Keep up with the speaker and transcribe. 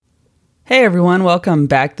Hey everyone, welcome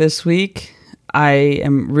back this week. I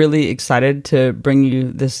am really excited to bring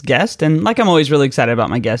you this guest, and like I'm always really excited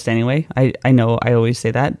about my guest anyway. I know I always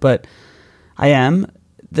say that, but I am.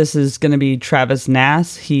 This is going to be Travis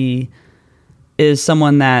Nass. He is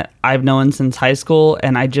someone that I've known since high school,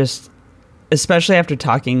 and especially after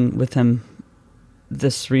talking with him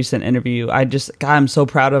this recent interview, God, I'm so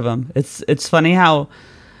proud of him. It's funny how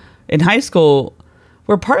in high school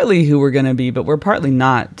we're partly who we're going to be, but we're partly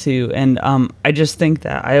not too. And I just think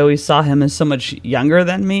that I always saw him as so much younger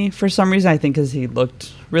than me for some reason. I think because he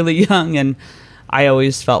looked really young, and I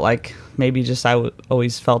always felt like maybe just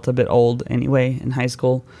always felt a bit old anyway in high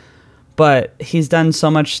school. But he's done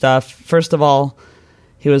so much stuff. First of all,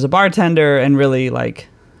 he was a bartender and really like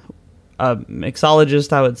a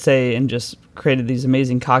mixologist, I would say, and just created these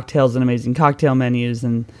amazing cocktails and amazing cocktail menus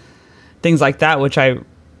and things like that, which I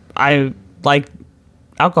like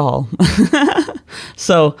alcohol.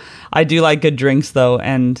 So I do like good drinks though,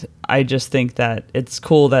 and I just think that it's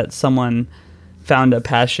cool that someone found a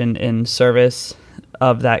passion in service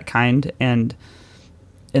of that kind. And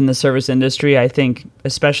in the service industry, I think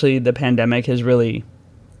especially the pandemic has really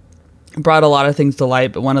brought a lot of things to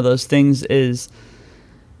light. But one of those things is,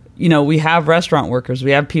 we have restaurant workers,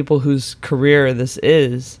 we have people whose career this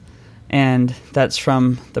is. And that's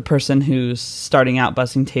from the person who's starting out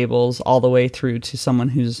bussing tables all the way through to someone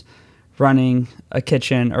who's running a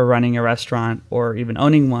kitchen or running a restaurant or even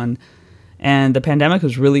owning one. And the pandemic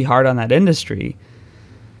was really hard on that industry.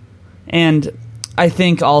 And I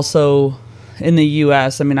think also in the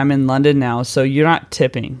US, I'm in London now, so you're not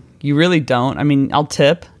tipping. You really don't. I'll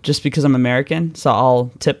tip just because I'm American, so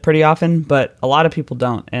I'll tip pretty often, but a lot of people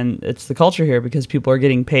don't. And it's the culture here because people are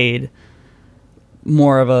getting paid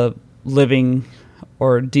more of a living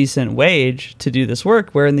or decent wage to do this work,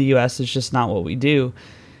 where in the US it's just not what we do.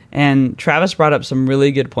 And Travis brought up some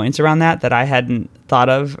really good points around that I hadn't thought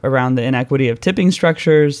of, around the inequity of tipping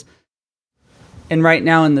structures. And right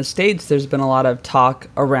now in the States, there's been a lot of talk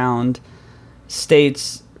around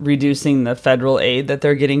states reducing the federal aid that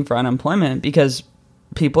they're getting for unemployment because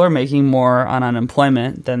people are making more on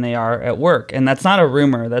unemployment than they are at work. And that's not a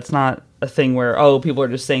rumor. That's not a thing where, people are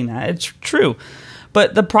just saying that. It's true.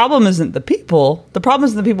 But the problem isn't the people. The problem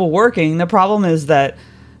isn't the people working. The problem is that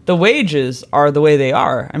the wages are the way they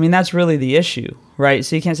are. That's really the issue, right?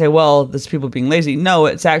 So you can't say, well, this people being lazy. No,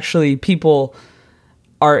 it's actually people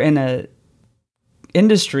are in a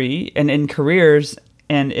industry and in careers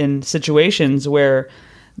and in situations where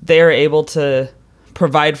they're able to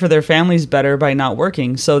provide for their families better by not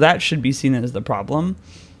working. So that should be seen as the problem,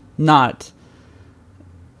 not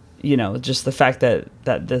just the fact that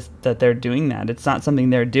they're doing that. It's not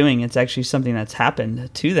something they're doing. It's actually something that's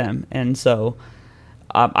happened to them. And so,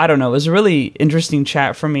 I don't know. It was a really interesting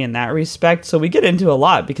chat for me in that respect. So we get into a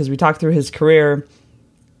lot because we talk through his career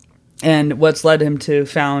and what's led him to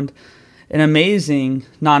found an amazing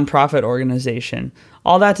nonprofit organization.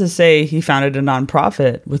 All that to say, he founded a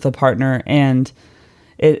nonprofit with a partner, and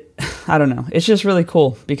I don't know. It's just really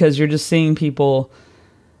cool because you're just seeing people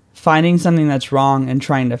finding something that's wrong and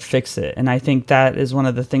trying to fix it. And I think that is one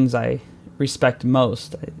of the things I respect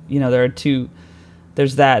most.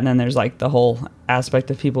 There's that, and then there's like the whole aspect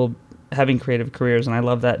of people having creative careers, and I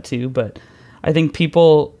love that too. But I think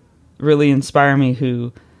people really inspire me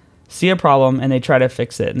who see a problem and they try to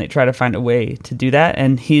fix it and they try to find a way to do that.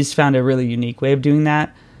 And he's found a really unique way of doing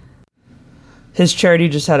that. His charity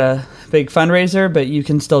just had a big fundraiser, but you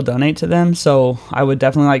can still donate to them. So I would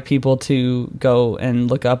definitely like people to go and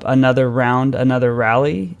look up Another Round, Another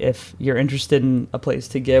Rally, if you're interested in a place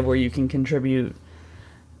to give where you can contribute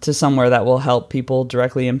to somewhere that will help people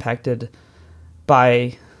directly impacted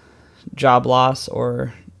by job loss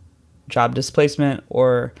or job displacement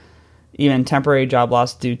or even temporary job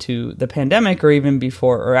loss due to the pandemic, or even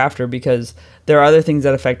before or after, because there are other things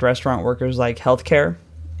that affect restaurant workers like healthcare.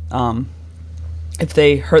 If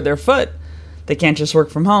they hurt their foot, they can't just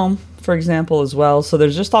work from home, for example, as well. So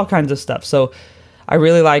there's just all kinds of stuff. So I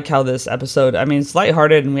really like how this episode, it's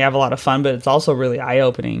lighthearted and we have a lot of fun, but it's also really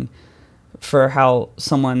eye-opening for how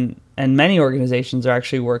someone and many organizations are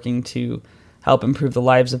actually working to help improve the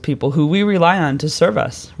lives of people who we rely on to serve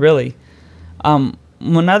us, really.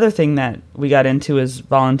 One other thing that we got into is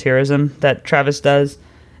volunteerism that Travis does,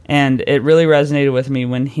 and it really resonated with me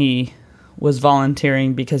when he was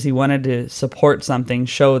volunteering because he wanted to support something,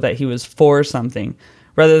 show that he was for something,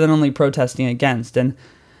 rather than only protesting against. And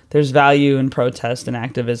there's value in protest and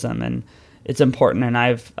activism, and it's important. And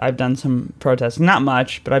I've done some protesting, not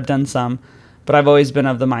much, but I've done some. But I've always been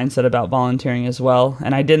of the mindset about volunteering as well.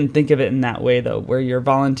 And I didn't think of it in that way, though, where you're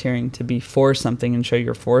volunteering to be for something and show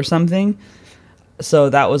you're for something. So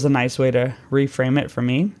that was a nice way to reframe it for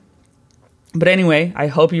me. But anyway, I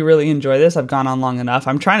hope you really enjoy this. I've gone on long enough.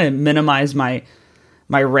 I'm trying to minimize my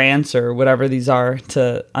rants or whatever these are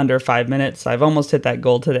to under 5 minutes. I've almost hit that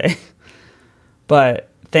goal today. But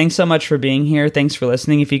thanks so much for being here. Thanks for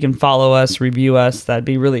listening. If you can follow us, review us, that'd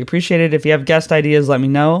be really appreciated. If you have guest ideas, let me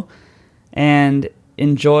know. And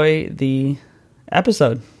enjoy the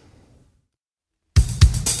episode.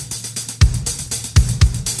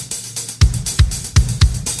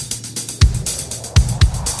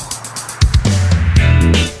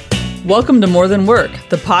 Welcome to More Than Work,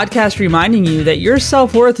 the podcast reminding you that your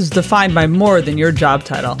self-worth is defined by more than your job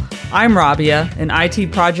title. I'm Rabia, an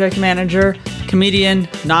IT project manager, comedian,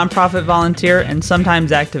 nonprofit volunteer, and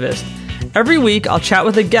sometimes activist. Every week, I'll chat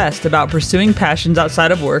with a guest about pursuing passions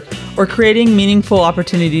outside of work or creating meaningful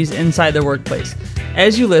opportunities inside the workplace.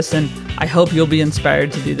 As you listen, I hope you'll be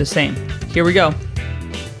inspired to do the same. Here we go.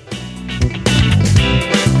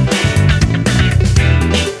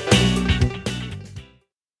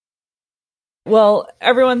 Well,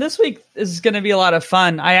 everyone, this week is going to be a lot of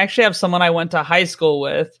fun. I actually have someone I went to high school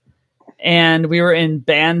with, and we were in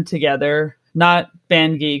band together, not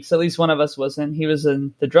band geeks. At least one of us wasn't. He was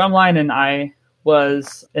in the drum line, and I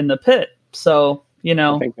was in the pit. So, you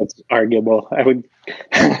know. I think that's arguable. I would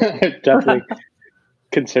definitely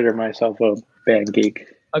consider myself a band geek.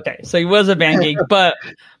 Okay, so he was a band geek, but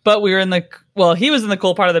we were in he was in the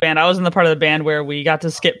cool part of the band. I was in the part of the band where we got to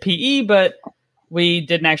skip PE, but we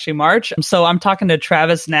didn't actually march. So I'm talking to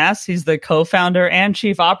Travis Nass. He's the co-founder and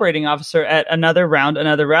chief operating officer at Another Round,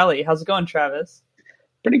 Another Rally. How's it going, Travis?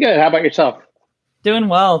 Pretty good. How about yourself? Doing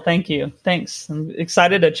well. Thank you. Thanks. I'm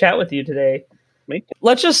excited to chat with you today. Me too.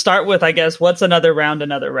 Let's just start with, I guess, what's Another Round,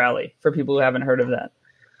 Another Rally for people who haven't heard of that?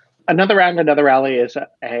 Another Round, Another Rally is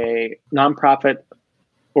a nonprofit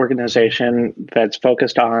organization that's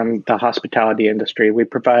focused on the hospitality industry. We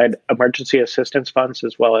provide emergency assistance funds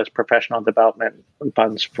as well as professional development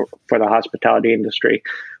funds for the hospitality industry,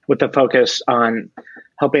 with a focus on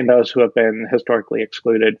helping those who have been historically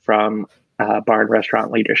excluded from bar and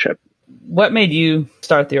restaurant leadership. What made you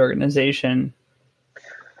start the organization?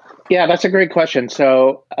 Yeah, that's a great question.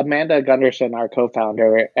 So Amanda Gunderson, our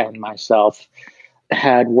co-founder, and myself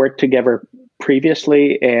had worked together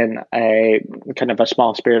previously in a kind of a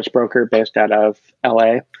small spirits broker based out of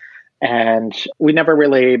LA. And we never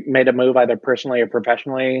really made a move either personally or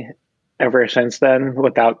professionally ever since then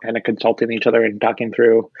without kind of consulting each other and talking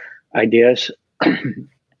through ideas.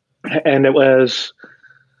 And it was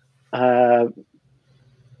a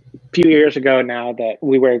few years ago now that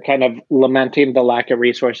we were kind of lamenting the lack of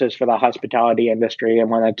resources for the hospitality industry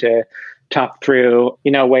and wanted to talk through,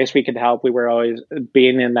 ways we could help. We were always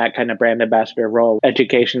being in that kind of brand ambassador role.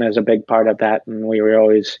 Education is a big part of that. And we were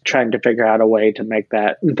always trying to figure out a way to make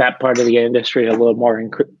that part of the industry a little more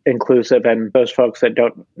inclusive, and those folks that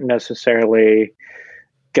don't necessarily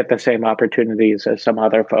get the same opportunities as some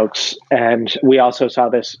other folks. And we also saw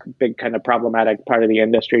this big kind of problematic part of the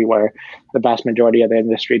industry where the vast majority of the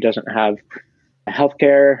industry doesn't have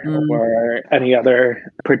healthcare or any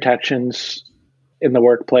other protections in the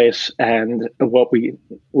workplace, and what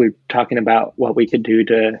we're talking about what we could do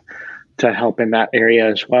to help in that area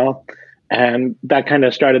as well. And that kind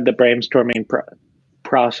of started the brainstorming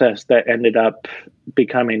process that ended up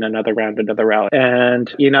becoming Another Round, Another Rally. And,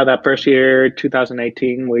 that first year,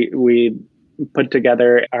 2018, we put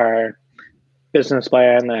together our business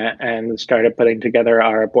plan and started putting together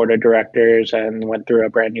our board of directors and went through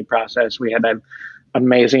a brand new process. We had an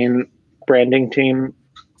amazing branding team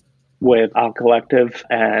with All Collective,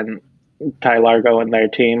 and Ty Largo and their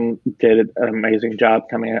team did an amazing job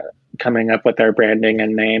coming up with their branding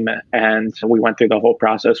and name. And we went through the whole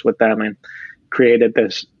process with them and created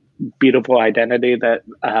this beautiful identity that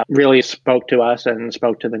really spoke to us and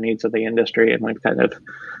spoke to the needs of the industry. And we've kind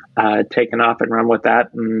of taken off and run with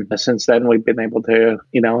that. And since then, we've been able to,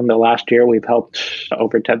 in the last year, we've helped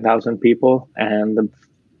over 10,000 people and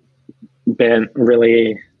been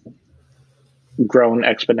really grown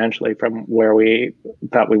exponentially from where we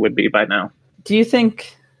thought we would be by now. Do you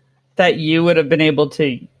think that you would have been able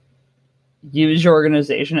to use your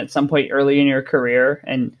organization at some point early in your career?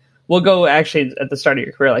 And we'll go actually at the start of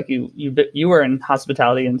your career, like you were in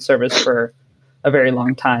hospitality and service for a very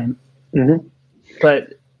long time. Mm-hmm.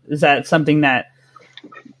 But is that something that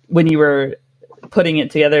when you were putting it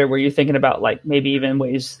together, were you thinking about like maybe even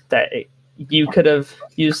ways that you could have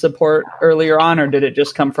used support earlier on, or did it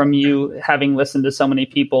just come from you having listened to so many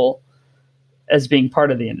people as being part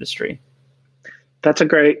of the industry? That's a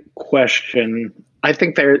great question. I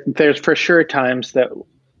think there's for sure times that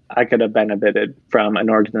I could have benefited from an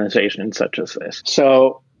organization such as this.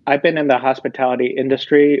 So I've been in the hospitality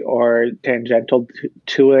industry or tangential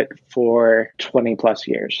to it for 20 plus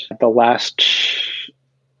years. The last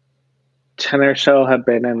 10 or so have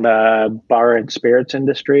been in the bar and spirits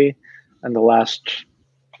industry, and the last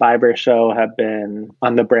 5 or so have been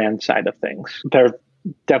on the brand side of things. There have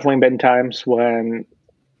definitely been times when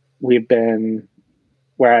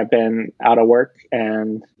where I've been out of work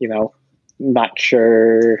and, not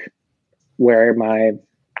sure where my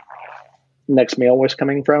next meal was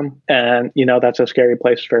coming from. And, that's a scary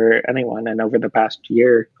place for anyone. And over the past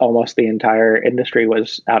year, almost the entire industry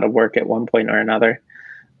was out of work at one point or another.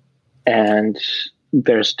 And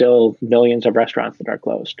there's still millions of restaurants that are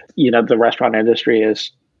closed. The restaurant industry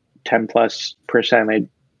is 10+%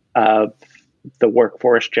 of the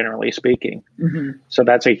workforce, generally speaking. Mm-hmm. So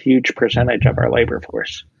that's a huge percentage of our labor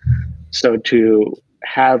force. So to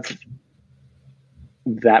have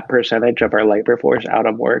that percentage of our labor force out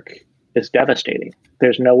of work is devastating.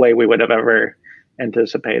 There's no way we would have ever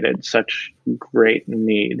anticipated such great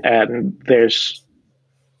need. And there's,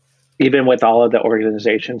 even with all of the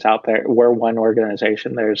organizations out there, we're one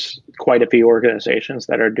organization. There's quite a few organizations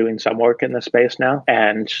that are doing some work in the space now.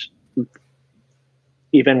 And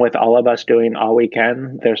even with all of us doing all we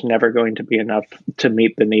can, there's never going to be enough to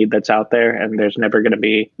meet the need that's out there. And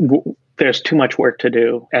there's too much work to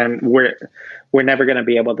do. And we're never going to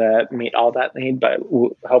be able to meet all that need. But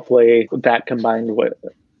hopefully that, combined with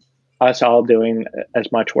us all doing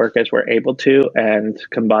as much work as we're able to, and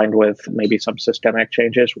combined with maybe some systemic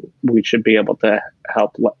changes, we should be able to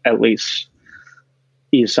help at least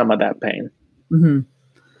ease some of that pain. Mm-hmm.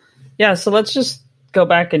 Yeah. So let's just go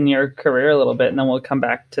back in your career a little bit, and then we'll come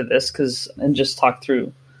back to this and just talk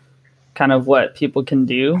through kind of what people can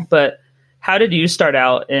do. But how did you start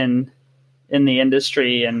out in the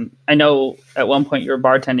industry? And I know at one point you were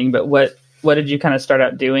bartending, but what did you kind of start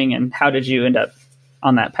out doing, and how did you end up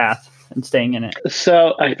on that path and staying in it?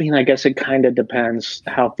 So, I guess it kind of depends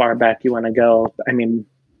how far back you want to go.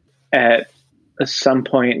 At some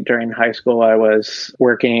point during high school, I was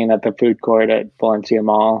working at the food court at Valencia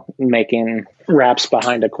Mall, making wraps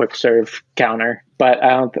behind a quick serve counter. But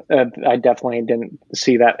I definitely didn't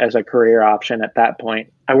see that as a career option at that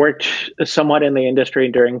point. I worked somewhat in the industry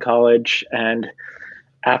during college, and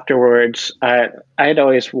afterwards, I had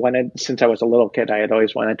always wanted, since I was a little kid, I had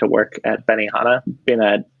always wanted to work at Benihana, being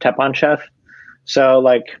a Teppan chef. So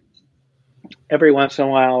every once in a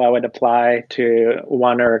while, I would apply to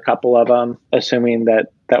one or a couple of them, assuming that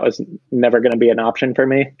was never going to be an option for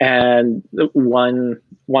me. And one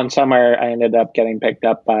summer, I ended up getting picked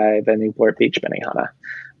up by the Newport Beach Benihana.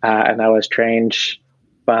 And I was trained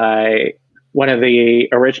by one of the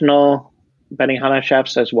original Benihana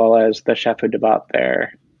chefs, as well as the chef who developed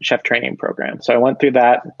their chef training program. So I went through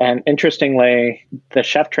that. And interestingly, the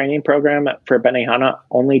chef training program for Benihana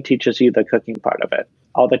only teaches you the cooking part of it.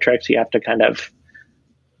 All the tricks you have to kind of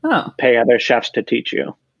pay other chefs to teach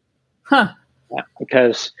you. Huh. Yeah,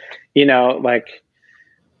 because,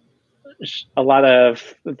 a lot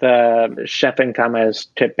of the chef income is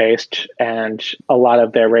tip based, and a lot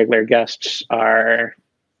of their regular guests are,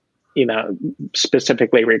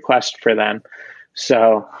 specifically request for them.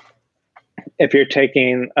 So if you're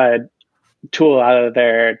taking a tool out of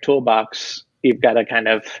their toolbox, you've got to kind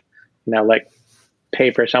of,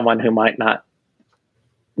 pay for someone who might not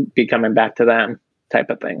be coming back to them, type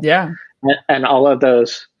of thing. Yeah. And all of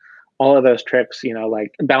those tricks,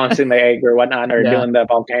 like balancing the egg or whatnot, or doing the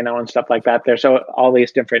volcano and stuff like that. There's all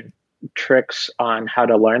these different tricks on how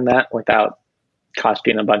to learn that without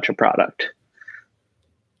costing a bunch of product.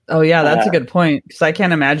 Oh yeah, that's a good point. Because I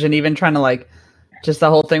can't imagine even trying to just the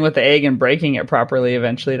whole thing with the egg and breaking it properly.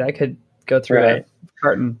 Eventually, that could go through a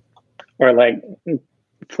carton, or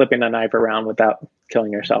flipping a knife around without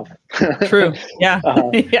killing yourself. True. Yeah.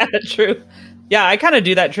 Yeah. True. Yeah, I kind of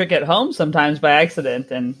do that trick at home sometimes by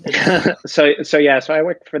accident, and so I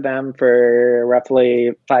worked for them for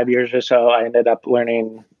roughly 5 years or so. I ended up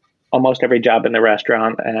learning almost every job in the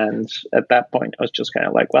restaurant, and at that point, I was just kind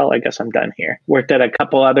of like, well, I guess I'm done here. Worked at a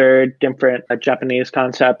couple other different Japanese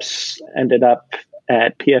concepts. Ended up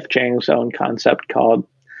at P.F. Chang's own concept called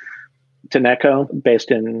Teneko, based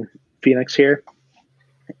in Phoenix here.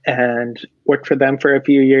 And worked for them for a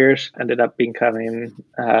few years, ended up becoming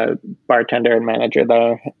a bartender and manager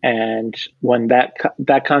there. And when that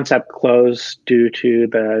concept closed due to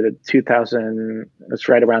the 2000, it's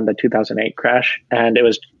right around the 2008 crash. And it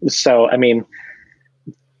was,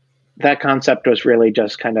 that concept was really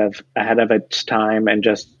just kind of ahead of its time and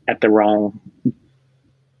just at the wrong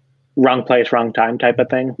place, wrong time type of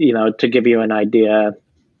thing. To give you an idea,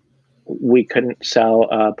 we couldn't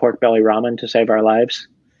sell pork belly ramen to save our lives.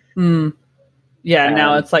 Yeah,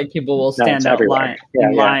 now it's like people will stand out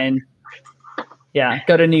in line. Yeah,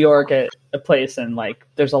 go to New York at a place and like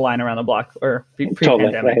there's a line around the block or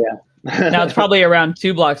pre-pandemic. Totally, yeah. Now it's probably around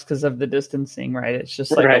 2 blocks because of the distancing, right? It's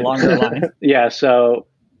just like a longer line. Yeah, so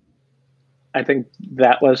I think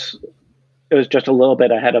it was just a little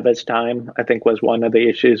bit ahead of its time, I think was one of the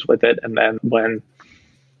issues with it. And then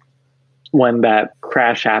when that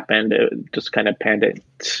crash happened, it just kind of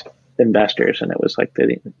panicked investors, and it was like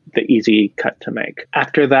the easy cut to make.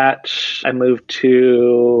 After that, I moved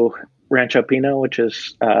to Rancho Pino, which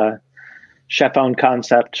is a chef-owned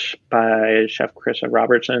concept by Chef Chris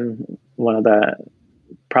Robertson, one of the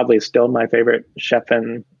probably still my favorite chef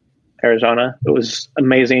in Arizona. It was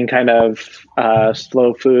amazing, kind of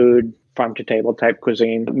slow food, farm to table type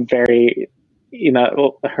cuisine. Very,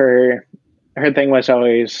 her thing was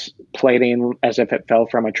always plating as if it fell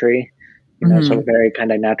from a tree. So very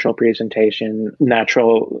kind of natural presentation,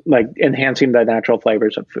 natural, like enhancing the natural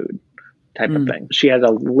flavors of food type of thing. She has a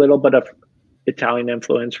little bit of Italian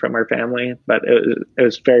influence from her family, but it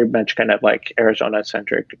was very much kind of like Arizona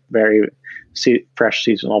centric, very fresh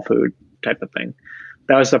seasonal food type of thing.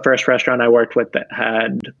 That was the first restaurant I worked with that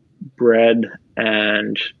had bread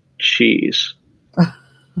and cheese.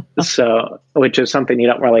 So, which is something you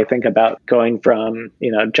don't really think about going from,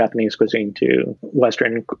 Japanese cuisine to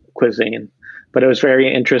Western cuisine. But it was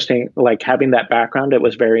very interesting, like having that background, it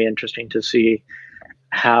was very interesting to see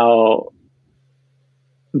how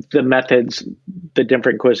the methods, the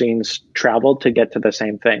different cuisines traveled to get to the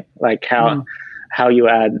same thing. Like how you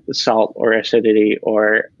add salt or acidity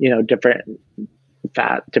or, different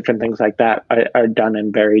fat, different things like that are done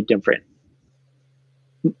in very different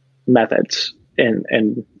methods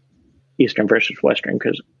in Eastern versus Western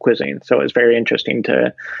cuisine. So it's very interesting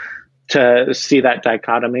to see that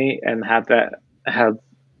dichotomy and have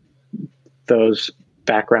those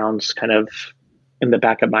backgrounds kind of in the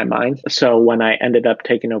back of my mind. So when I ended up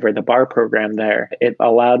taking over the bar program there, it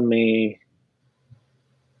allowed me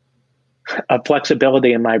a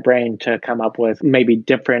flexibility in my brain to come up with maybe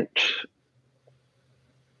different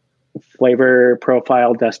flavor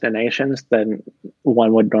profile destinations than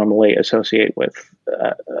one would normally associate with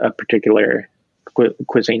a particular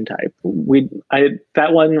cuisine type.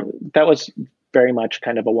 That was very much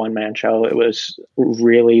kind of a one-man show. It was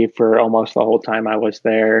really for almost the whole time I was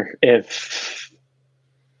there. If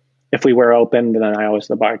we were open, then I was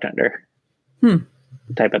the bartender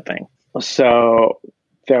type of thing. So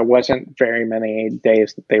there wasn't very many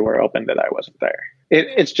days that they were open that I wasn't there.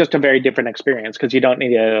 It's just a very different experience because you don't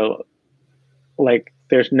need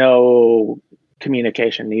there's no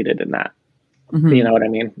communication needed in that. Mm-hmm. You know what I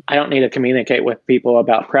mean? I don't need to communicate with people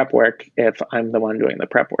about prep work if I'm the one doing the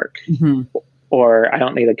prep work. Mm-hmm. Or I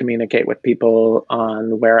don't need to communicate with people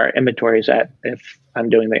on where our inventory is at if I'm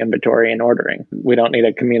doing the inventory and ordering. We don't need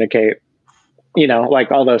to communicate,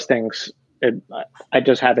 like all those things. I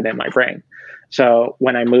just have it in my brain. So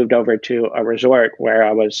when I moved over to a resort where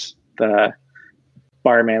I was the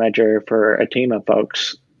bar manager for a team of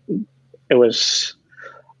folks,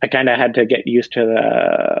 I kind of had to get used to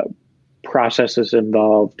the processes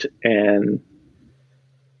involved in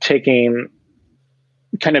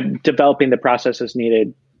developing the processes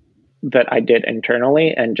needed that I did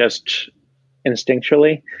internally and just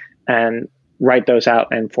instinctually, and write those out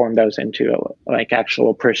and form those into like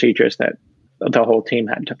actual procedures that the whole team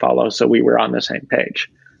had to follow. So we were on the same page.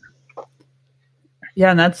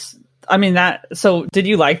 Yeah. And so did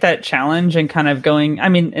you like that challenge and kind of going,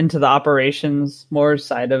 into the operations more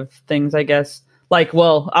side of things, I guess,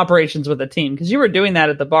 operations with a team, because you were doing that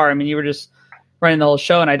at the bar. You were just running the whole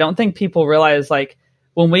show. And I don't think people realize, like,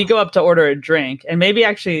 when we go up to order a drink, and maybe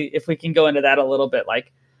actually if we can go into that a little bit,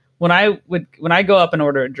 like when I go up and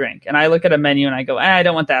order a drink and I look at a menu and I go, I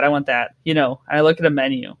don't want that. I want that. I look at a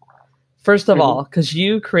menu. First of all, because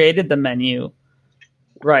you created the menu,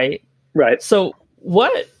 right? Right. So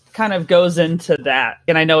what kind of goes into that?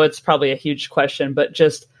 And I know it's probably a huge question, but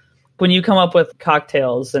just when you come up with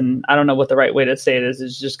cocktails, and I don't know what the right way to say it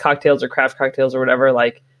is just cocktails or craft cocktails or whatever,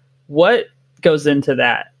 like what goes into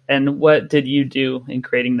that? And what did you do in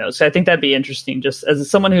creating those? So I think that'd be interesting. Just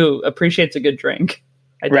as someone who appreciates a good drink,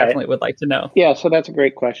 I definitely would like to know. Yeah, so that's a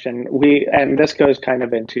great question. And this goes kind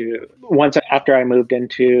of into once after I moved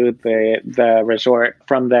into the resort.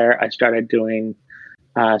 From there, I started doing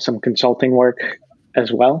some consulting work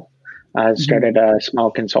as well. I started a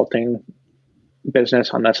small consulting business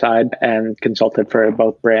on the side and consulted for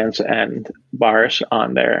both brands and bars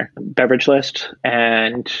on their beverage list.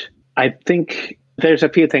 And I think there's a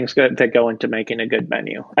few things that go into making a good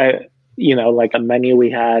menu. Like a menu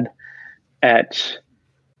we had at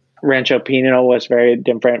Rancho Pino was very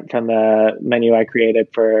different from the menu I created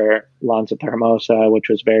for Lanza Hermosa, which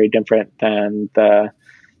was very different than the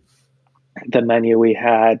menu we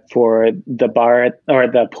had for the bar or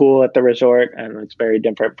the pool at the resort, and it's very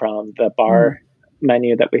different from the bar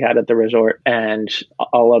menu that we had at the resort. And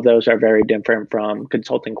all of those are very different from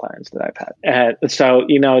consulting clients that I've had. And so,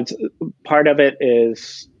 it's part of it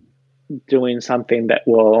is doing something that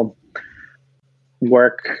will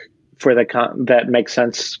work for that makes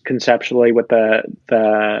sense conceptually with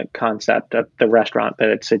the concept of the restaurant that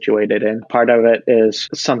it's situated in. Part of it is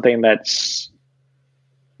something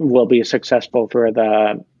will be successful for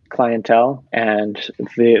the clientele and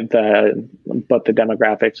the both the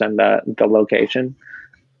demographics and the location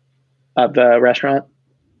of the restaurant,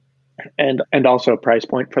 and also a price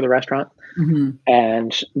point for the restaurant.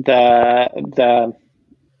 And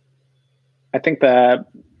I think the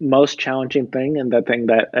most challenging thing, and the thing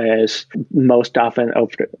that is most often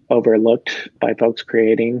overlooked by folks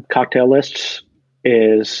creating cocktail lists,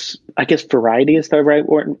 is, I guess, variety is the right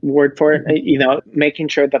word for it. Making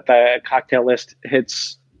sure that the cocktail list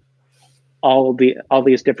hits all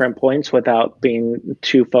these different points without being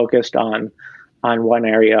too focused on one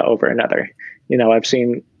area over another. I've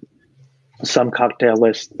seen some cocktail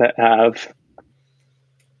lists that have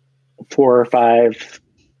 4 or 5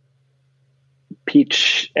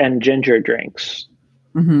 peach and ginger drinks,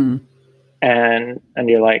 and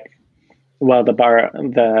you're like, well, the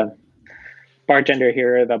bartender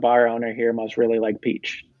here, the bar owner here, must really like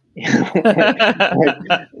peach. Because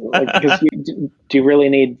do you really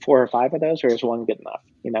need 4 or 5 of those, or is one good enough?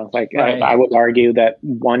 Right. I would argue that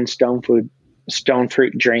one stone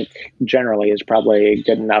fruit drink generally is probably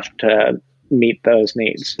good enough to meet those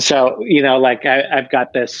needs. So, I've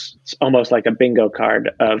got this, it's almost like a bingo card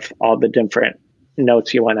of all the different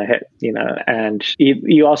notes you want to hit, and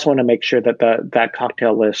you also want to make sure that that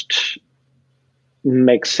cocktail list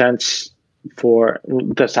makes sense for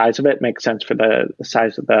the size of it, makes sense for the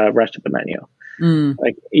size of the rest of the menu.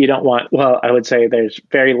 You don't want, I would say there's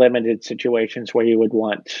very limited situations where you would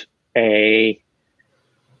want a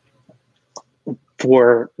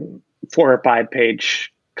 4 or 5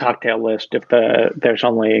 page cocktail list if there's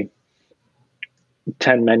only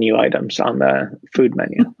 10 menu items on the food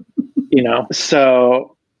menu.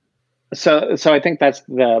 So I think that's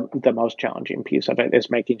the most challenging piece of it, is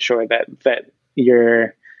making sure that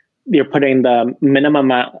you're putting the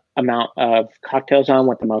minimum amount of cocktails on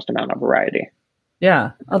with the most amount of variety.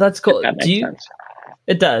 Yeah. Oh, that's cool. That makes sense.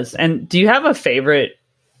 It does. And do you have a favorite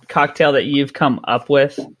cocktail that you've come up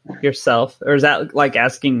with yourself? Or is that like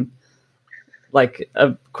asking like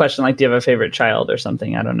a question like, do you have a favorite child or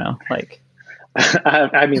something? I don't know.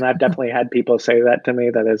 I mean, I've definitely had people say that to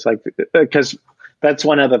me, that is like, because that's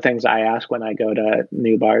one of the things I ask when I go to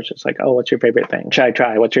new bars. It's like, oh, what's your favorite thing? Should I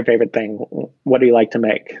try? What's your favorite thing? What do you like to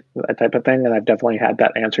make? That type of thing. And I've definitely had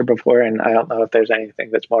that answer before. And I don't know if there's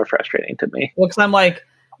anything that's more frustrating to me. Well, because I'm like,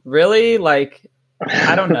 really?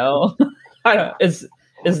 I don't know. Is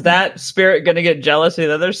that spirit going to get jealous of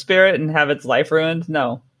the other spirit and have its life ruined?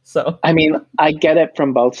 No. So, I mean, I get it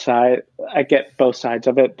from both sides. I get both sides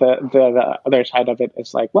of it. The other side of it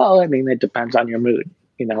is like, well, I mean, it depends on your mood.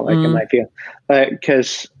 In my feel,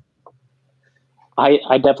 because I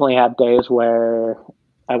definitely have days where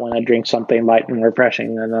I want to drink something light and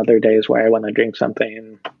refreshing, and other days where I want to drink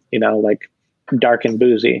something, like dark and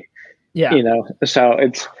boozy. Yeah. So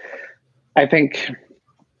it's, I think,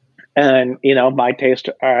 and my taste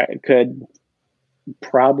could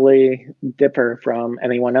probably differ from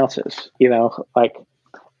anyone else's.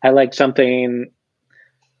 I like something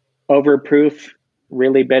overproof,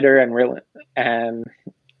 really bitter, and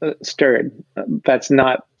stirred. That's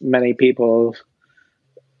not many people's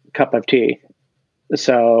cup of tea.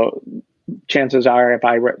 So chances are,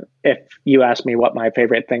 if you ask me what my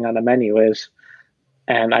favorite thing on the menu is,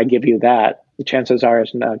 and I give you that, the chances are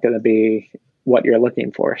it's not going to be what you're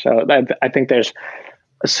looking for. So I think there's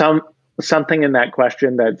something in that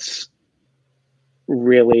question that's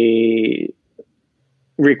really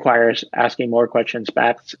requires asking more questions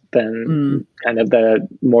back than kind of the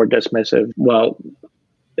more dismissive, well,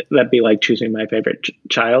 that'd be like choosing my favorite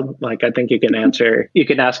child. I think you can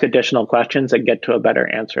ask additional questions and get to a better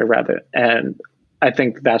answer and I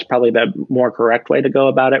think that's probably the more correct way to go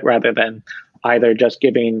about it, rather than either just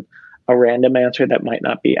giving a random answer that might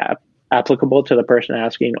not be applicable to the person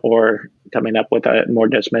asking, or coming up with a more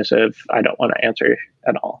dismissive, I don't want to answer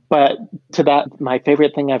at all. But to that, my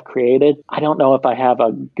favorite thing I've created, I don't know if I have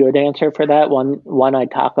a good answer for that. One I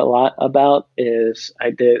talk a lot about is,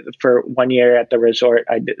 I did for 1 year at the resort,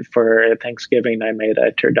 for Thanksgiving, I made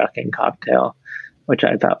a turducken cocktail, which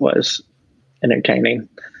I thought was entertaining.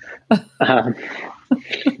 Um,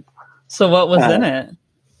 So what was in it?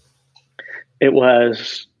 it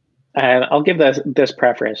was, and I'll give this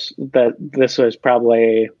preface that this was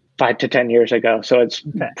probably 5 to 10 years ago, so it's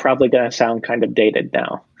probably going to sound kind of dated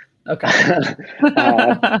now. Okay.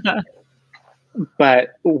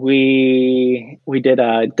 But we did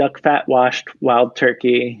a duck fat washed wild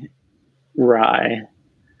turkey rye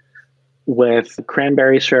with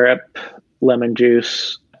cranberry syrup, lemon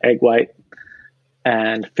juice, egg white,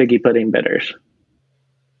 and figgy pudding bitters.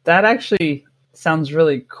 That actually sounds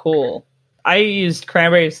really cool. I used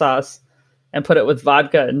cranberry sauce and put it with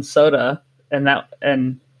vodka and soda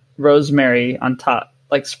and rosemary on top,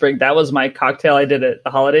 like sprig. That was my cocktail I did at the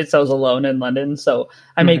holidays. I was alone in London, so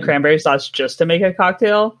I made cranberry sauce just to make a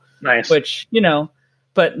cocktail. Nice. Which,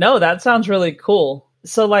 but no, that sounds really cool.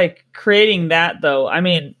 So like creating that though, I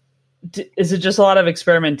mean, is it just a lot of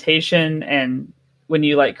experimentation? And when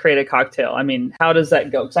you like create a cocktail, I mean, how does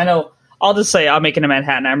that go? Because I know I'll just say I'm making a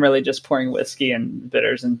Manhattan. I'm really just pouring whiskey and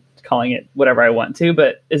bitters and calling it whatever I want to.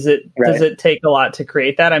 But does it take a lot to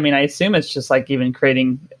create that? I mean, I assume it's just like even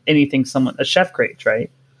creating anything a chef creates,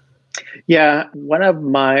 right? Yeah, one of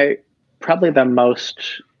my probably the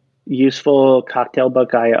most useful cocktail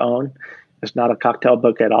book I own is not a cocktail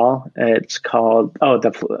book at all. It's called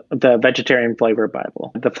the Vegetarian Flavor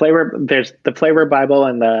Bible. There's the Flavor Bible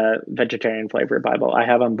and the Vegetarian Flavor Bible. I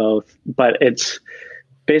have them both, but it's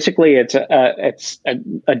basically it's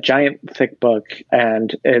a giant thick book,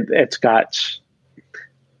 and it's got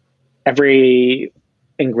every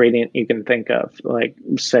ingredient you can think of, like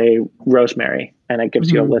say rosemary, and it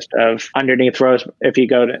gives you a list of underneath rose. If you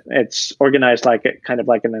go to, it's organized like kind of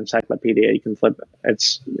like an encyclopedia. You can flip it.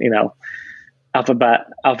 It's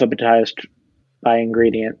alphabetized by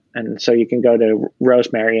ingredient, and so you can go to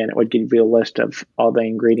rosemary, and it would give you a list of all the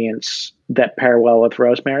ingredients that pair well with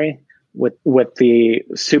rosemary, with the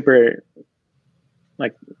super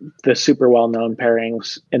well-known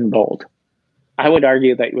pairings in bold. I would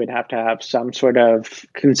argue that you would have to have some sort of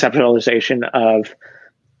conceptualization of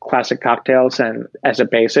classic cocktails and as a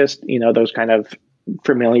basis, those kind of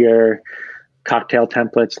familiar cocktail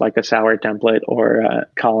templates like a sour template or a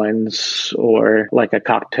Collins or like a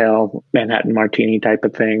cocktail Manhattan martini type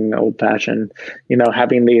of thing, old fashioned,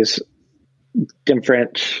 having these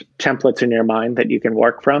different templates in your mind that you can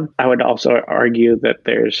work from. I would also argue that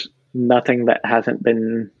there's nothing that hasn't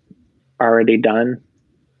been already done.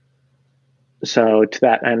 So to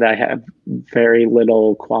that end, I have very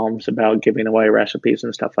little qualms about giving away recipes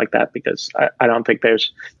and stuff like that, because I don't think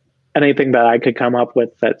there's anything that I could come up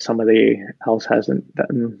with that somebody else hasn't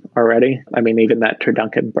done already. I mean, even that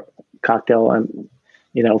Turducken cocktail and,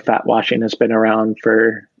 fat washing has been around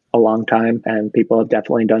for a long time, and people have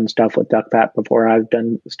definitely done stuff with duck fat before I've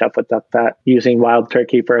done stuff with duck fat. Using wild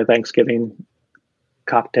turkey for a Thanksgiving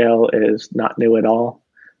cocktail is not new at all,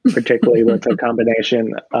 particularly with a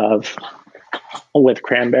combination with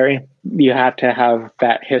cranberry. You have to have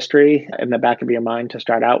that history in the back of your mind to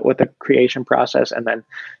start out with the creation process, and then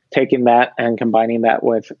taking that and combining that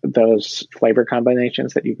with those flavor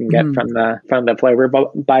combinations that you can get from the Flavor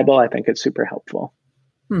Bible, I think it's super helpful.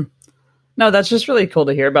 No, that's just really cool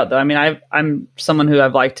to hear about, though. I mean, I'm someone who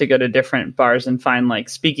I've liked to go to different bars and find like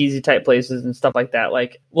speakeasy type places and stuff like that.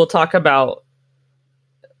 Like we'll talk about,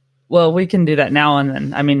 well, we can do that now and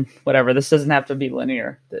then. I mean, whatever. This doesn't have to be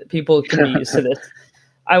linear. People can be used to this.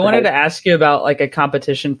 I wanted to ask you about like a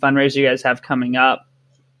competition fundraiser you guys have coming up.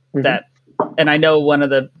 And I know one of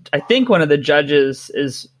the judges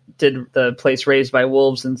did the place Raised by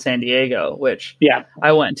Wolves in San Diego, which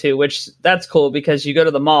I went to, which that's cool because you go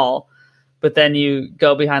to the mall, but then you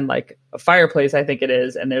go behind like a fireplace, I think it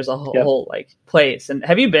is, and there's a whole like place. And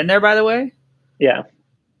have you been there, by the way? Yeah.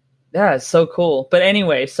 Yeah, it's so cool. But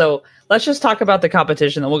anyway, so let's just talk about the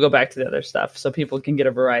competition, then we'll go back to the other stuff so people can get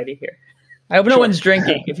a variety here. I hope no one's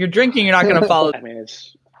drinking. If you're drinking, you're not going to follow. I mean,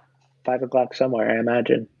 it's 5:00 somewhere, I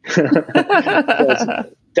imagine. It's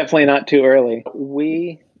definitely not too early.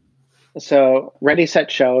 So Ready, Set,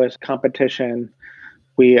 Show is competition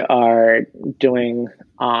we are doing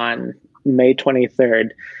on May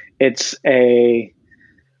 23rd. It's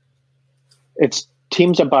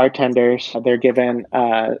teams of bartenders. They're given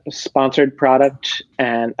a sponsored product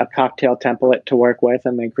and a cocktail template to work with,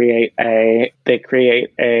 and they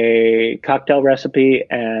create a cocktail recipe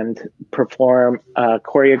and perform a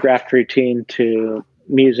choreographed routine to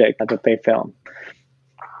music that they film.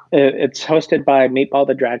 It's hosted by Meatball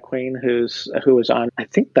the Drag Queen, who was on, I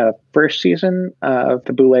think, the first season of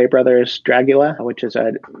the Boulet Brothers Dragula, which is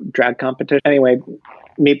a drag competition. Anyway,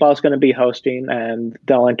 Meatball's going to be hosting, and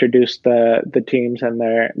they'll introduce the teams and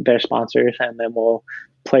their sponsors, and then we'll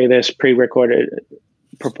play this pre-recorded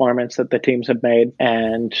performance that the teams have made.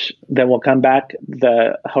 And then we'll come back.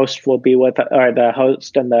 The host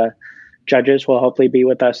and the judges will hopefully be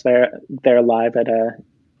with us there. They're live at a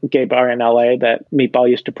gay bar in LA that Meatball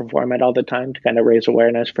used to perform at all the time to kind of raise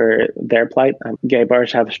awareness for their plight. Gay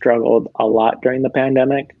bars have struggled a lot during the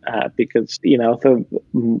pandemic because,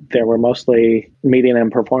 there were mostly meeting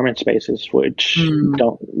and performance spaces, which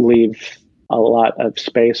don't leave a lot of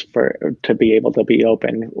space to be able to be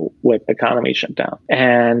open with the economy shut down.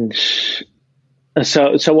 And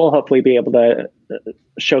so we'll hopefully be able to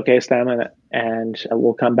showcase them, and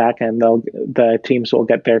we'll come back and the teams will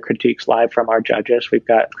get their critiques live from our judges. We've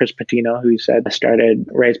got Chris Patino, who started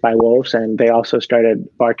Raised by Wolves, and they also started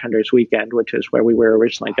Bartenders Weekend, which is where we were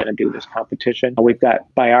originally going to do this competition. We've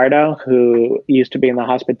got Bayardo, who used to be in the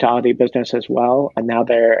hospitality business as well, and now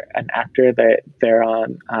they're an actor. They're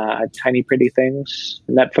on Tiny Pretty Things,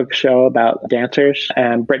 a Netflix show about dancers,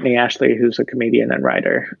 and Brittany Ashley, who's a comedian and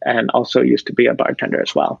writer, and also used to be a bartender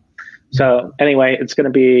as well. So anyway, it's going to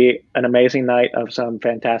be an amazing night of some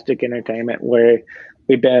fantastic entertainment where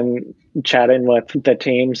we've been chatting with the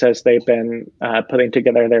teams as they've been putting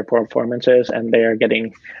together their performances, and they are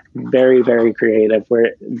getting very, very creative.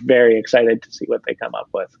 We're very excited to see what they come up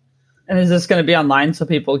with. And is this going to be online so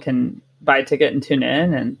people can buy a ticket and tune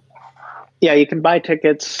in? And yeah, you can buy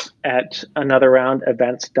tickets at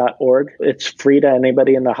anotherroundevents.org. It's free to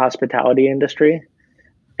anybody in the hospitality industry.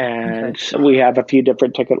 And we have a few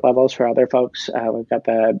different ticket levels for other folks. We've got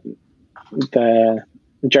the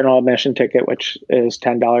general admission ticket, which is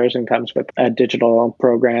 $10 and comes with a digital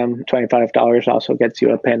program. $25 also gets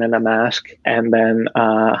you a pin and a mask. And then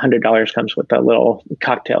 $100 comes with a little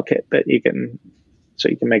cocktail kit that you can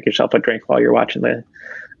make yourself a drink while you're watching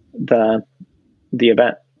the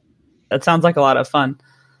event. That sounds like a lot of fun.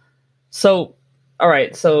 So, all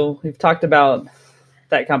right. So we've talked about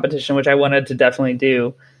that competition, which I wanted to definitely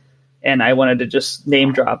do. And I wanted to just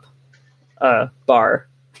name drop a bar,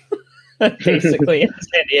 basically, in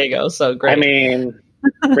San Diego. So great. I mean,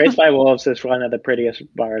 Raised by Wolves is one of the prettiest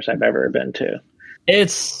bars I've ever been to.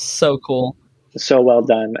 It's so cool. So well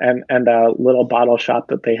done. And a little bottle shop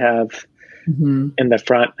that they have in the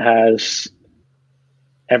front has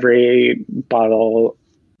every bottle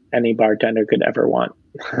any bartender could ever want.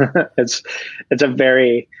 It's a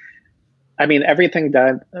very... I mean, everything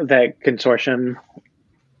that Consortium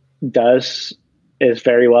does is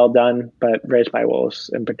very well done, but Raised by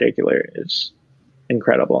Wolves in particular is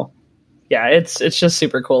incredible. Yeah, it's just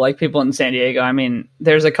super cool. Like people in San Diego, I mean,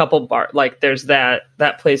 there's a couple there's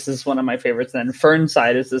that place is one of my favorites. Then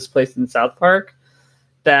Fernside is this place in South Park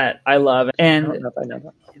that I love. And I don't know if I know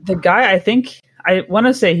that. The guy, I think, I want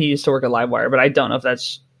to say he used to work at Livewire, but I don't know if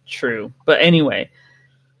that's true. But anyway,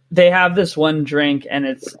 they have this one drink and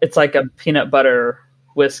it's like a peanut butter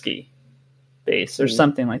whiskey base or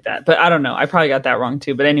something like that. But I don't know. I probably got that wrong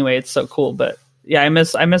too. But anyway, it's so cool. But yeah, I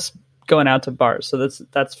miss going out to bars. So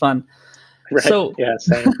that's fun. Right. So yeah,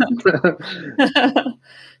 same.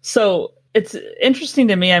 So it's interesting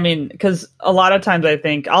to me. I mean, because a lot of times I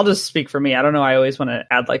think, I'll just speak for me. I don't know. I always want to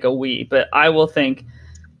add like a we, but I will think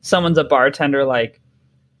someone's a bartender, like,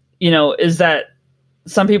 is that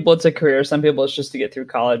some people it's a career, some people it's just to get through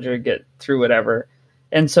college or get through whatever.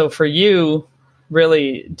 And so for you,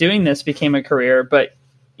 really doing this became a career, but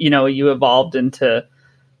you evolved into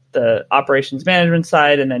the operations management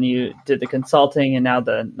side, and then you did the consulting and now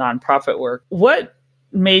the nonprofit work. What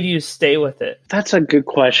made you stay with it? That's a good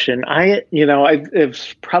question.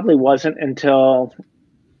 It probably wasn't until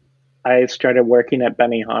I started working at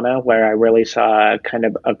Benihana where I really saw kind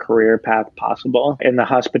of a career path possible in the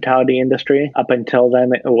hospitality industry. Up until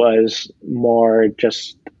then, it was more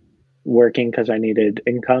just working because I needed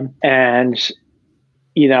income. And,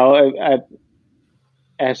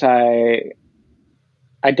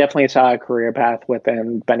 I definitely saw a career path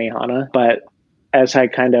within Benihana, but as I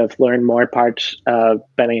kind of learned more parts of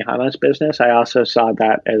Benihana's business, I also saw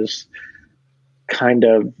that as kind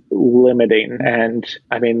of limiting. And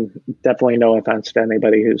I mean, definitely no offense to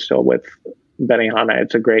anybody who's still with Benihana.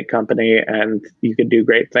 It's a great company and you could do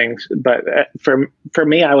great things. But for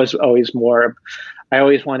me, I always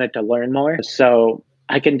wanted to learn more. So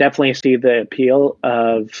I can definitely see the appeal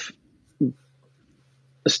of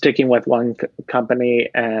sticking with one company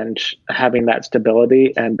and having that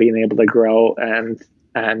stability and being able to grow and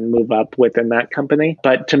move up within that company.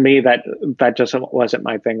 But to me, that just wasn't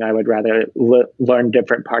my thing. I would rather learn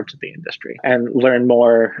different parts of the industry and learn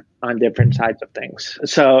more on different sides of things.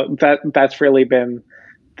 So that's really been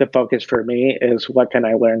the focus for me, is what can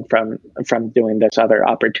I learn from doing this other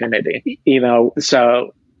opportunity?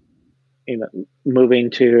 So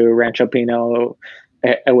moving to Rancho Pino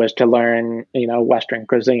it was to learn, Western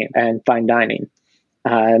cuisine and fine dining.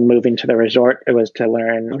 Moving to the resort, it was to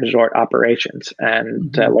learn resort operations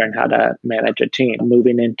and to learn how to manage a team.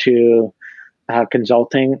 Moving into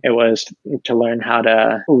consulting, it was to learn how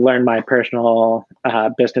to learn my personal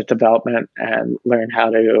business development and learn how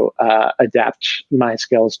to adapt my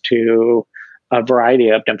skills to a variety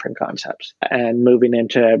of different concepts. And moving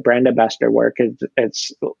into brand ambassador work,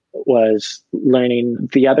 it's was learning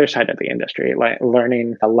the other side of the industry, like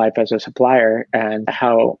learning life as a supplier and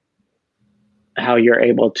how you're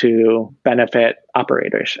able to benefit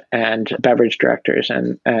operators and beverage directors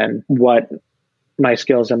and what my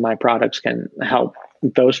skills and my products can help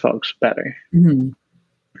those folks better.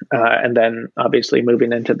 And then obviously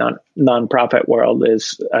moving into the nonprofit world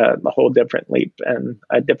is a whole different leap and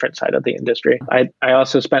a different side of the industry. I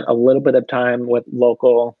also spent a little bit of time with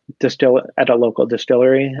at a local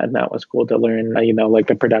distillery, and that was cool to learn, like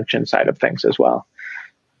the production side of things as well.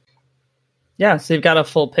 Yeah, so you've got a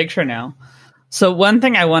full picture now. So one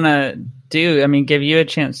thing I want to do, give you a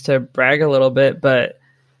chance to brag a little bit, but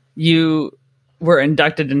you were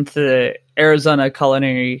inducted into the Arizona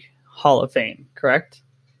Culinary Hall of Fame, correct?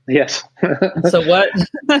 Yes. So what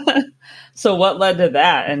led to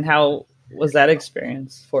that, and how was that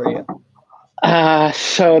experience for you?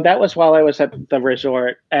 So that was while I was at the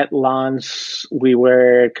resort at Lons. We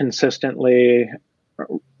were consistently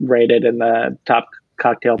rated in the top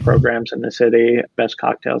cocktail programs in the city, best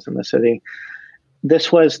cocktails in the city.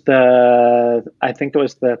 This was I think it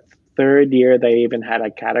was the third year they even had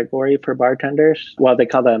a category for bartenders. Well, they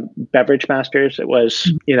call them beverage masters. It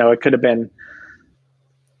was, it could have been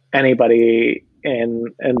anybody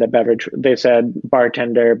in the beverage. They said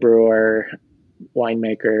bartender, brewer,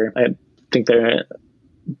 winemaker. I think their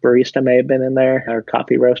barista may have been in there, or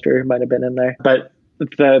coffee roaster might have been in there. But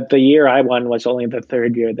the year I won was only the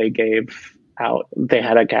third year they gave out. They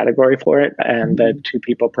had a category for it, and the two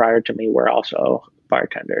people prior to me were also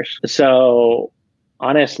bartenders. So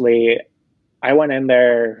honestly, I went in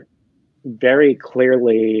there very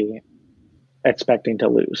clearly expecting to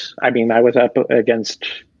lose. I was up against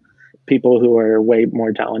people who were way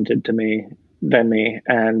more talented than me,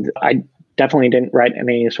 and I definitely didn't write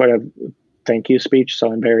any sort of thank you speech.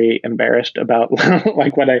 So I'm very embarrassed about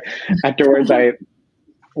like what afterwards I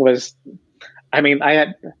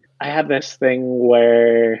had this thing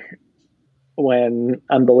where when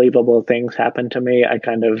unbelievable things happen to me, I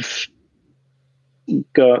kind of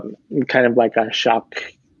go like a shock,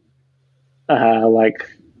 like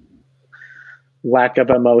lack of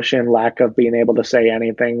emotion, lack of being able to say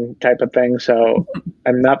anything type of thing. So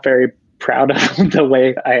I'm not very proud of the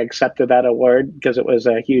way I accepted that award, because it was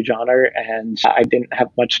a huge honor and I didn't have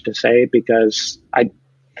much to say because I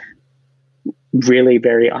really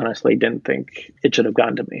very honestly didn't think it should have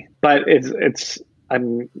gone to me. But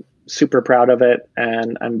I'm super proud of it,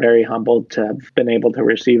 and I'm very humbled to have been able to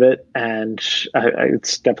receive it, and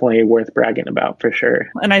it's definitely worth bragging about for sure.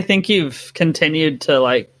 And I think you've continued to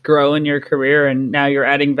like grow in your career, and now you're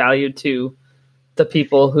adding value to the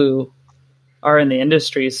people who are in the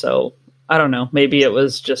industry. So I don't know, maybe it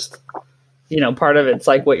was just, part of it's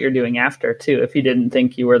like what you're doing after too. If you didn't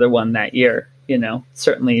think you were the one that year,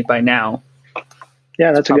 certainly by now.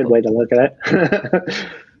 Yeah, that's a good way to look at it.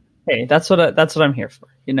 Hey, that's what I'm here for,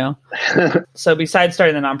 So besides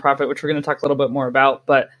starting the nonprofit, which we're going to talk a little bit more about,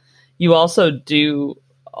 but you also do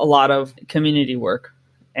a lot of community work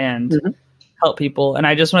and help people. And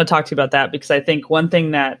I just want to talk to you about that, because I think one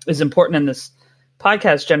thing that is important in this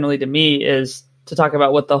podcast generally to me is to talk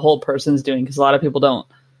about what the whole person's doing, because a lot of people don't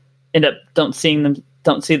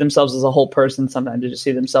see themselves as a whole person. Sometimes they just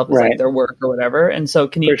see themselves as like their work or whatever. And so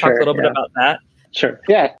can you talk a little bit about that? Sure.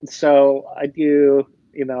 Yeah. So I do,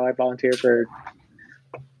 I volunteer for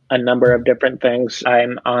a number of different things.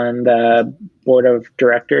 I'm on the board of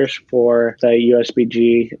directors for the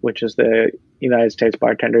USBG, which is the United States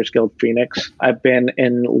Bartenders Guild Phoenix. I've been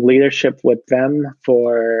in leadership with them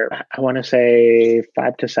for, I want to say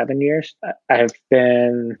 5 to 7 years. I've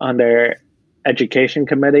been on their education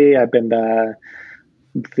committee. I've been the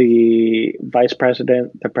vice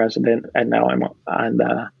president, the president, and now I'm on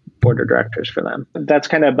the board of directors for them. That's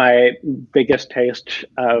kind of my biggest taste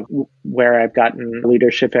of where I've gotten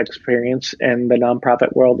leadership experience in the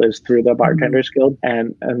nonprofit world is through the Bartenders Guild.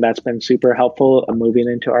 And that's been super helpful moving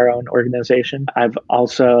into our own organization. I've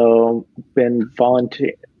also been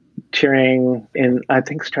volunteering in, I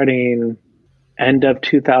think starting end of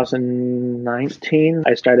 2019,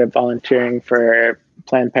 I started volunteering for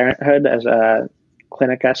Planned Parenthood as a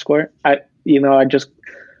clinic escort.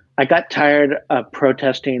 I I got tired of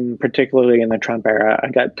protesting, particularly in the Trump era.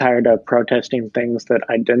 I got tired of protesting things that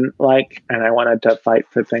I didn't like, and I wanted to fight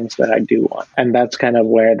for things that I do want. And that's kind of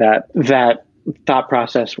where that thought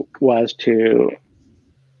process was to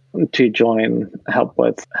help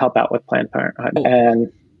out with Planned Parenthood.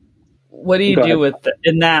 And what do you do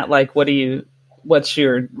in that? Like, what's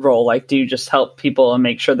your role? Like, do you just help people and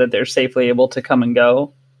make sure that they're safely able to come and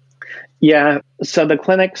go? Yeah. So the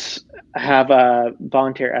clinics have a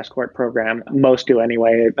volunteer escort program. Most do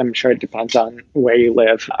anyway. I'm sure it depends on where you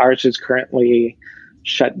live. Ours is currently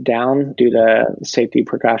shut down due to safety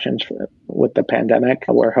precautions with the pandemic.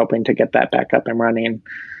 We're hoping to get that back up and running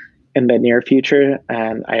in the near future.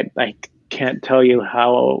 And I can't tell you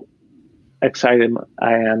how excited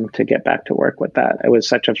I am to get back to work with that. It was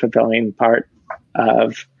such a fulfilling part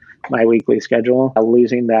of my weekly schedule.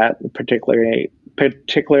 Losing that,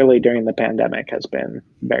 particularly during the pandemic, has been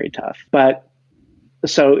very tough. But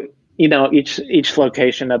so, each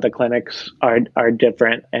location of the clinics are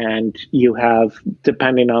different, and you have,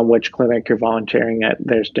 depending on which clinic you're volunteering at,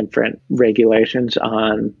 there's different regulations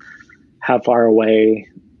on how far away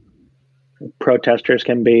protesters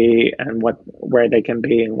can be and where they can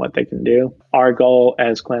be and what they can do. Our goal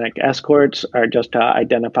as clinic escorts are just to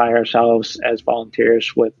identify ourselves as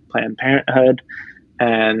volunteers with Planned Parenthood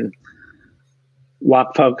and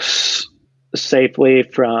walk folks safely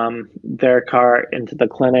from their car into the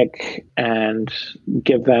clinic and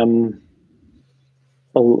give them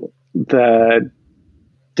the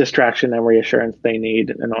distraction and reassurance they need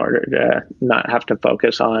in order to not have to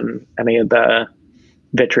focus on any of the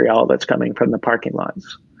vitriol that's coming from the parking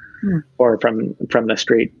lots or from the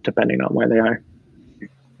street, depending on where they are.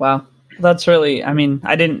 Wow. That's really, I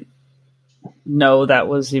didn't know that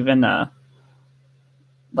was even a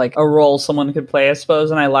role someone could play, I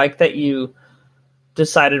suppose. And I like that you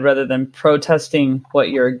decided, rather than protesting what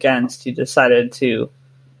you're against, you decided to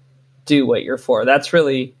do what you're for. I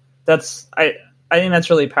think that's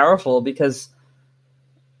really powerful, because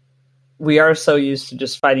we are so used to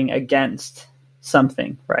just fighting against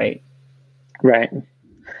something, right? Right.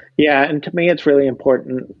 Yeah. And to me, it's really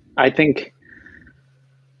important. I think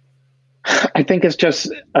it's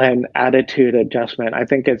just an attitude adjustment. I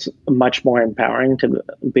think it's much more empowering to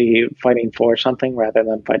be fighting for something rather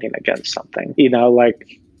than fighting against something.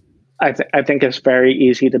 I think it's very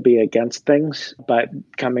easy to be against things, but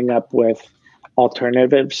coming up with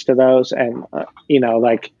alternatives to those, and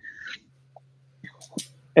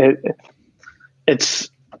it's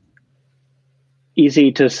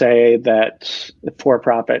easy to say that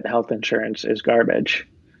for-profit health insurance is garbage,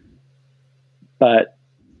 but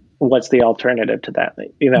what's the alternative to that?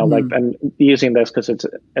 I'm using this because it's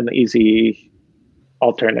an easy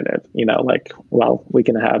alternative. We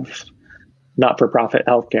can have not-for-profit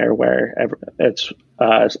healthcare where it's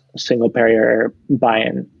a single-payer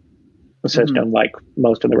buy-in system, like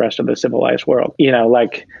most of the rest of the civilized world.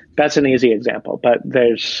 That's an easy example, but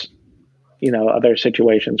there's other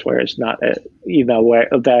situations where it's not,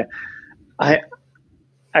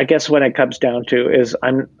 I guess what it comes down to is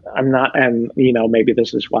I'm not, and maybe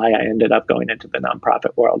this is why I ended up going into the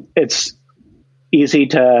nonprofit world. It's easy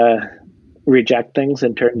to reject things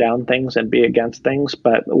and turn down things and be against things,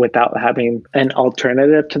 but without having an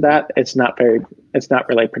alternative to that, it's not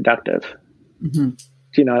really productive. Mm-hmm. Do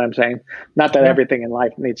you know what I'm saying? Not that everything in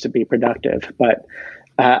life needs to be productive, but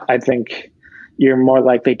I think you're more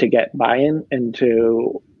likely to get buy-in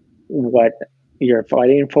into what you're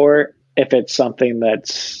fighting for if it's something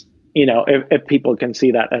that's, if people can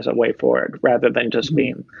see that as a way forward rather than just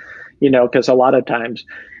being, because a lot of times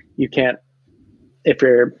you can't, if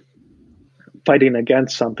you're fighting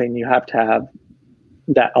against something, you have to have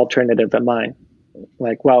that alternative in mind.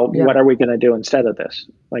 What are we going to do instead of this?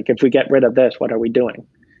 If we get rid of this, what are we doing?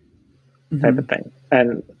 Type of thing.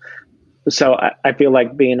 And so I feel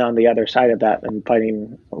like being on the other side of that and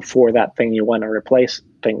fighting for that thing you want to replace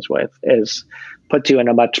things with puts you in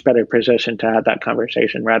a much better position to have that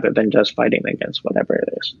conversation rather than just fighting against whatever it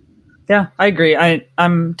is. Yeah, I agree.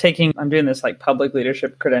 I'm doing this public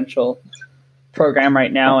leadership credential program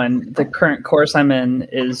right now, and the current course I'm in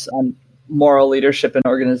is on moral leadership in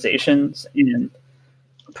organizations. And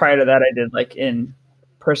prior to that, I did in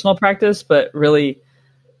personal practice, but really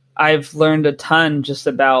I've learned a ton just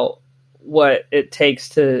about what it takes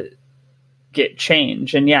to get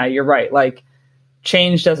change. And yeah, you're right.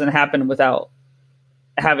 Change doesn't happen without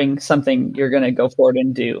having something you're going to go forward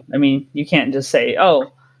and do. You can't just say,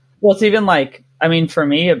 oh, well, it's even for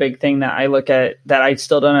me, a big thing that I look at that I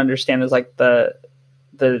still don't understand is the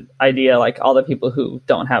idea, all the people who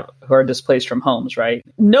are displaced from homes, right?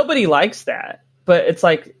 Nobody likes that. but it's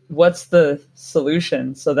like, what's the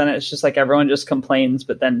solution? So then it's just like everyone just complains,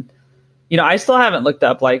 but then, I still haven't looked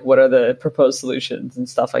up like what are the proposed solutions and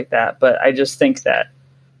stuff like that. But I just think that,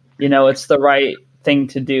 it's the right thing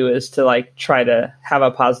to do is to like try to have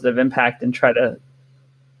a positive impact and try to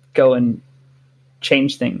go and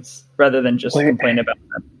change things rather than just complain about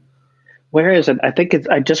them. Where is it?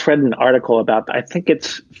 I just read an article about, I think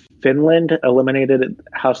it's Finland eliminated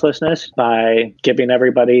houselessness by giving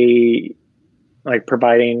everybody, like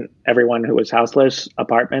providing everyone who was houseless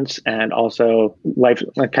apartments and also life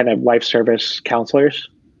service counselors.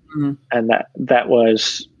 Mm-hmm. And that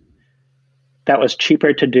was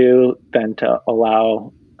cheaper to do than to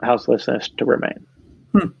allow houselessness to remain.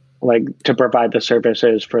 Like to provide the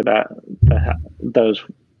services for those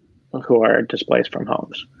who are displaced from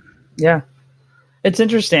homes. Yeah. It's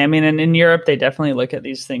interesting. I mean, and in Europe, they definitely look at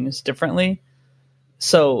these things differently.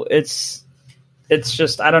 So it's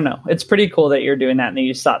just, I don't know. It's pretty cool that you're doing that and that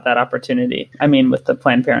you sought that opportunity. I mean, with the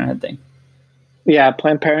Planned Parenthood thing. Yeah,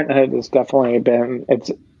 Planned Parenthood has definitely been,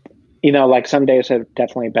 it's, like some days are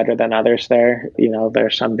definitely better than others there.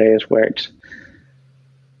 There's some days where it's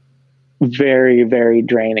very, very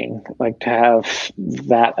draining, like to have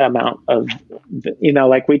that amount of,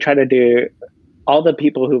 like we try to do, all the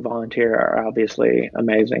people who volunteer are obviously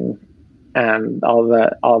amazing, and all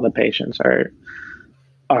the patients are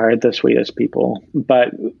the sweetest people. But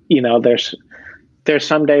there's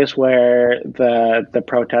some days where the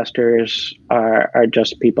protesters are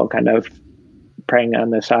just people kind of praying on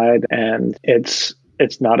the side, and it's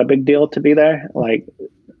not a big deal to be there.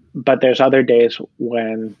 But there's other days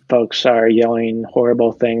when folks are yelling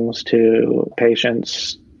horrible things to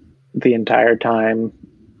patients the entire time.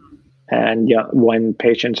 And when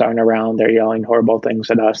patients aren't around, they're yelling horrible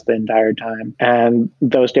things at us the entire time. And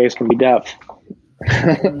those days can be tough.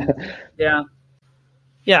 Yeah.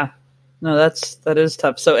 Yeah. No, that is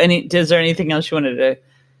tough. So is there anything else you wanted to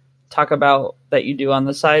talk about that you do on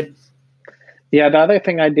the side? Yeah, the other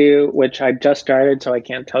thing I do, which I just started, so I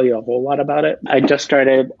can't tell you a whole lot about it. I just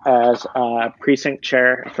started as a precinct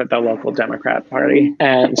chair for the local Democrat Party.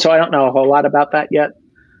 And so I don't know a whole lot about that yet,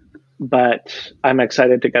 but I'm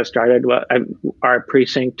excited to get started. Our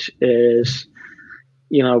precinct is,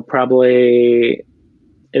 it would probably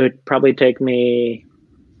take me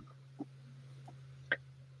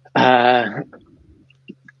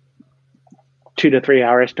 2 to 3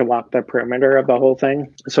 hours to walk the perimeter of the whole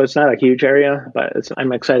thing. So it's not a huge area, but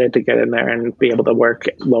I'm excited to get in there and be able to work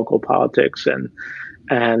local politics and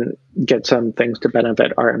get some things to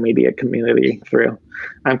benefit our immediate community through.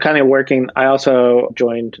 I'm kind of working. I also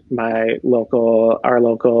joined our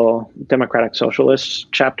local Democratic Socialist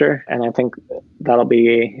chapter, and I think that'll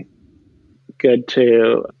be good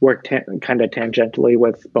to work kind of tangentially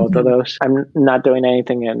with both of those. I'm not doing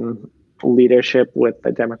anything in leadership with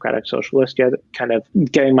the Democratic Socialist yet, kind of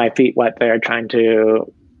getting my feet wet there, trying to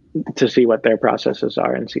see what their processes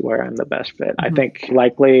are and see where I'm the best fit. I think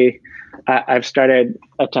likely I've started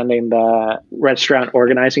attending the restaurant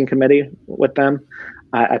organizing committee with them.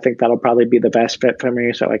 I think that'll probably be the best fit for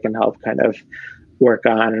me, so I can help kind of work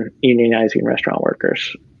on unionizing restaurant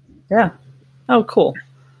workers. Yeah. Oh, cool.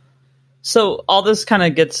 So all this kind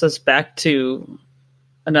of gets us back to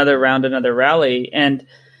another rally. And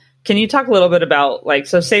can you talk a little bit about,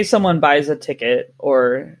 so say someone buys a ticket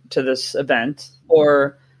or to this event,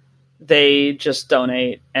 or they just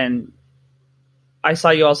donate, and I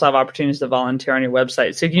saw you also have opportunities to volunteer on your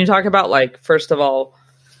website. So can you talk about, first of all,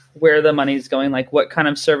 where the money's going, what kind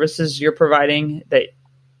of services you're providing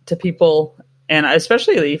to people, and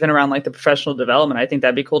especially even around the professional development? I think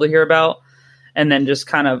that'd be cool to hear about. And then just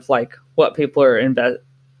kind of what people are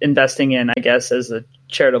investing in, I guess, as a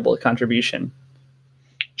charitable contribution.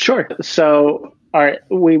 Sure. So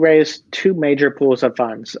we raised two major pools of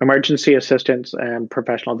funds: emergency assistance and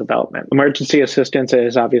professional development. Emergency assistance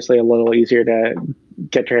is obviously a little easier to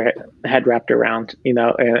get your head wrapped around,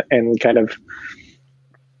 and kind of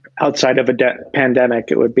outside of a pandemic,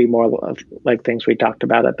 it would be more like things we talked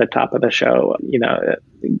about at the top of the show,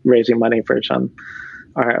 raising money for some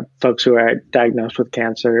folks who are diagnosed with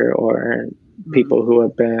cancer, or people who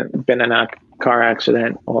have been in a car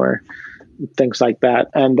accident, or things like that.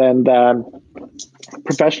 And then the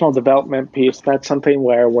professional development piece, that's something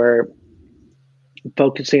where we're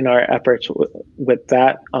focusing our efforts with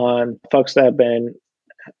that on folks that have been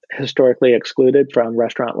historically excluded from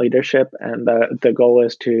restaurant leadership. And the goal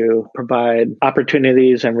is to provide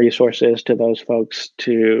opportunities and resources to those folks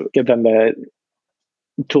to give them the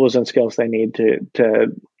tools and skills they need to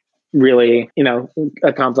really,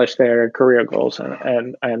 accomplish their career goals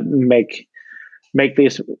and make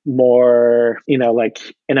these more,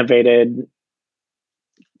 innovative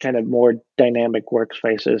kind of more dynamic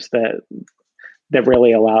workspaces that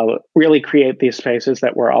really create these spaces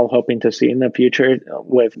that we're all hoping to see in the future,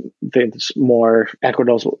 with these more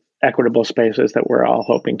equitable spaces that we're all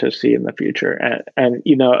hoping to see in the future. And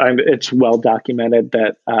it's well documented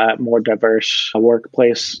that more diverse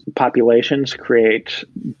workplace populations create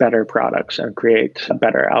better products and create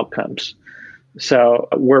better outcomes. So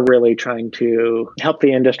we're really trying to help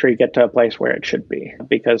the industry get to a place where it should be,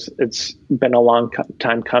 because it's been a long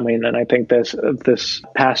time coming. And I think this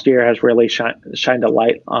past year has really shined a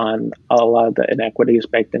light on a lot of the inequities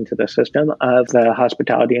baked into the system of the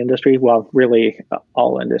hospitality industry. Well, really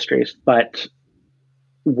all industries. But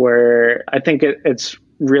I think it's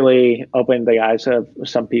really opened the eyes of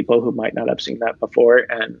some people who might not have seen that before.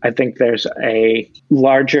 And I think there's a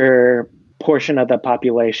larger portion of the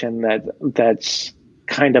population that's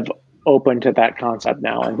kind of open to that concept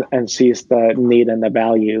now, and sees the need and the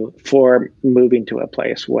value for moving to a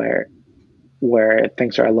place where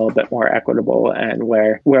things are a little bit more equitable, and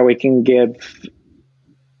where we can give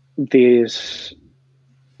these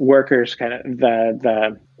workers kind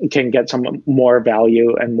of can get some more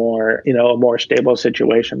value and more, a more stable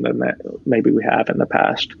situation than that maybe we have in the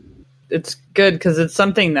past. It's good because it's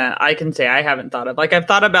something that I can say I haven't thought of. Like, I've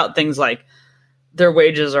thought about things like their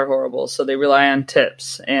wages are horrible, so they rely on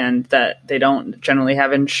tips, and that they don't generally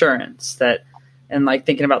have insurance, and like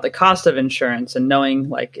thinking about the cost of insurance, and knowing,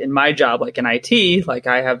 like in my job, like in IT, like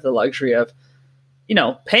I have the luxury of,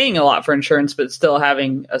 paying a lot for insurance, but still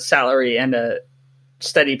having a salary and a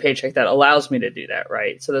steady paycheck that allows me to do that.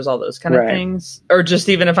 Right. So there's all those kind of things. Or just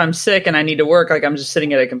even if I'm sick and I need to work, like I'm just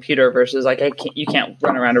sitting at a computer versus like, you can't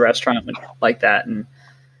run around a restaurant like that. And,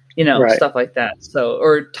 stuff like that. So,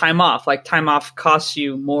 or time off costs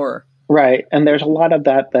you more. Right. And there's a lot of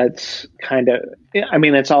that's kind of,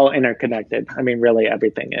 it's all interconnected. Really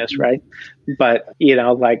everything is, right? But,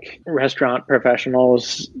 like restaurant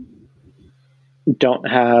professionals don't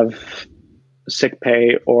have sick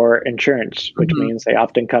pay or insurance, which means they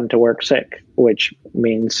often come to work sick, which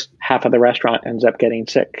means half of the restaurant ends up getting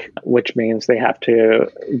sick, which means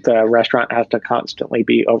the restaurant has to constantly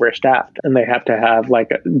be overstaffed, and they have to have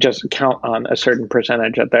just count on a certain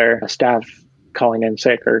percentage of their staff calling in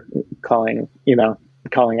sick or calling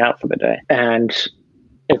out for the day. And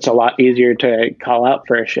it's a lot easier to call out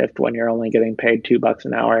for a shift when you're only getting paid $2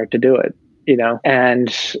 an hour to do it,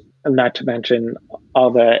 and not to mention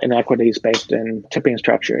all the inequities based in tipping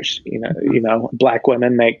structures. Black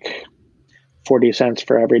women make 40 cents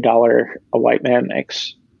for every dollar a white man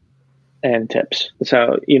makes in tips.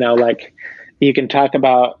 So, you can talk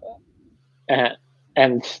about,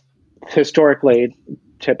 and historically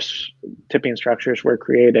tipping structures were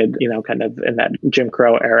created, kind of in that Jim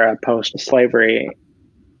Crow era, post-slavery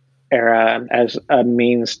era, as a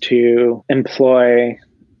means to employ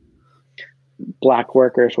Black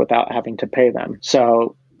workers without having to pay them.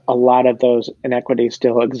 So a lot of those inequities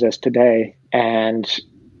still exist today, and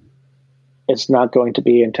it's not going to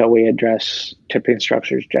be until we address tipping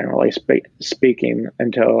structures, generally speaking,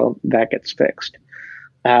 until that gets fixed.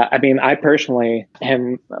 I personally,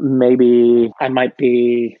 and maybe I might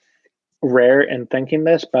be rare in thinking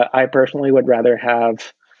this, but I personally would rather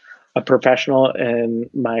have a professional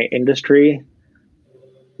in my industry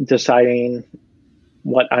deciding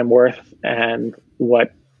what I'm worth and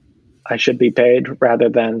what I should be paid, rather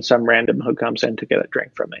than some random who comes in to get a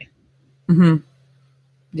drink from me. Mm-hmm.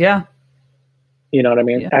 Yeah. You know what I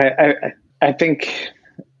mean? Yeah. I think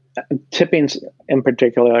tippings in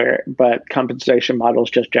particular, but compensation models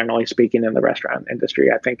just generally speaking in the restaurant industry,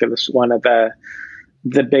 I think is one of the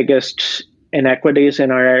biggest inequities in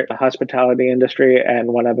our hospitality industry,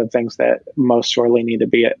 and one of the things that most sorely need to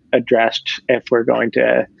be addressed if we're going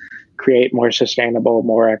to create more sustainable,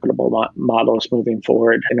 more equitable models moving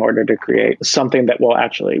forward, in order to create something that will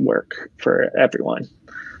actually work for everyone.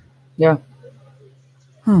 Yeah.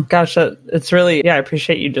 Gosh, it's really, I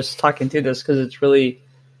appreciate you just talking through this, because it's really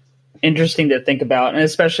interesting to think about, and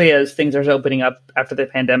especially as things are opening up after the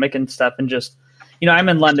pandemic and stuff. And just, I'm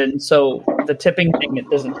in London, so the tipping thing, it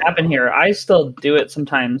doesn't happen here. I still do it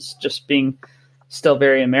sometimes, just being still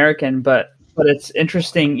very American, but it's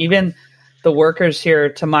interesting. Even the workers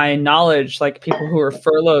here, to my knowledge, like people who were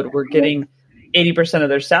furloughed, were getting 80% of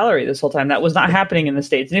their salary this whole time. That was not happening in the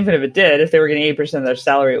States. And even if it did, if they were getting 80% of their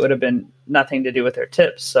salary, it would have been nothing to do with their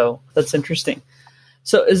tips. So that's interesting.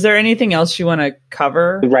 So is there anything else you want to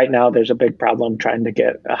cover? Right now, there's a big problem trying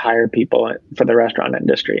to hire people for the restaurant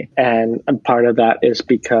industry. And part of that is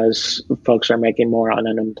because folks are making more on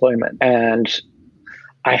unemployment. And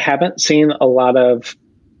I haven't seen a lot of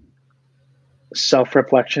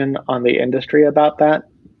self-reflection on the industry about that.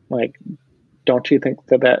 Like, don't you think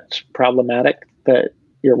that that's problematic, that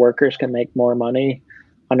your workers can make more money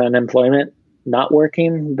on unemployment not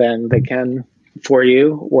working than they can for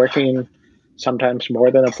you working sometimes more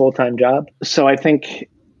than a full-time job? So I think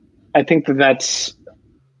that that's,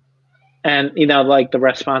 and like the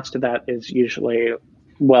response to that is usually,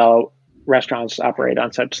 well, restaurants operate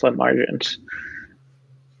on such slim margins,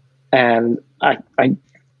 and I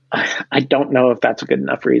don't know if that's a good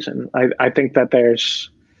enough reason. I think that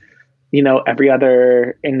there's, every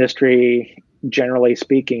other industry, generally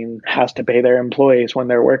speaking, has to pay their employees when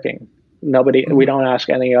they're working. We don't ask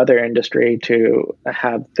any other industry to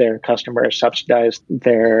have their customers subsidize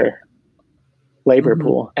their labor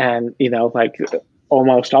pool. And, like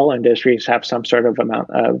almost all industries have some sort of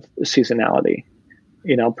amount of seasonality,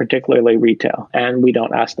 particularly retail. And we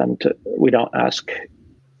don't ask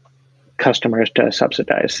customers to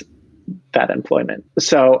subsidize that employment.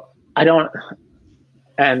 So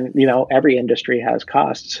every industry has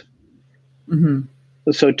costs.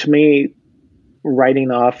 So to me, writing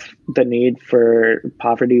off the need for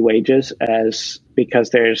poverty wages as because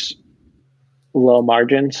there's low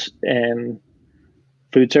margins in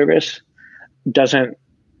food service I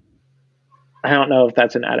don't know if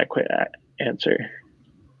that's an adequate answer.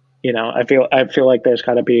 I feel like there's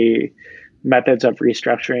got to be methods of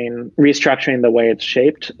restructuring the way it's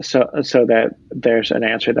shaped so that there's an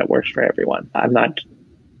answer that works for everyone. I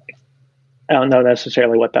don't know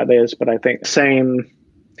necessarily what that is, but I think saying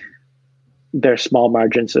there's small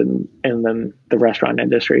margins in the restaurant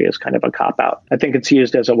industry is kind of a cop-out. I think it's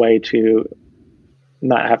used as a way to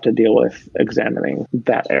not have to deal with examining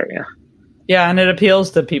that area. Yeah, and it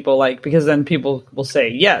appeals to people, because then people will say,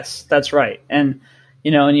 yes, that's right. And,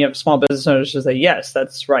 and you have small business owners who say, yes,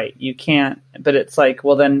 that's right. You can't. But it's like,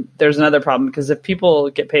 well, then there's another problem, because if people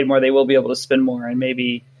get paid more, they will be able to spend more, and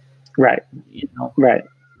maybe. Right. Right.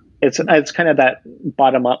 It's kind of that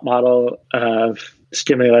bottom-up model of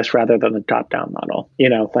stimulus rather than the top-down model.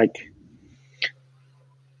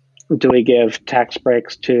 Do we give tax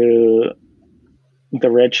breaks to the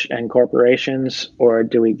rich and corporations, or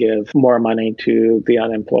do we give more money to the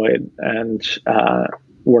unemployed and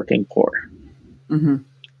working poor?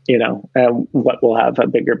 What will have a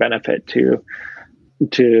bigger benefit to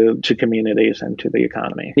communities and to the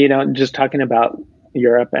economy? Just talking about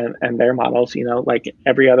Europe and their models,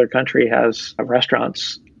 every other country has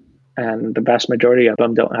restaurants, and the vast majority of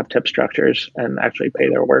them don't have tip structures and actually pay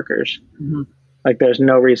their workers. There's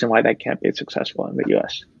no reason why that can't be successful in the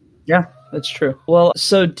US. Yeah, that's true. Well,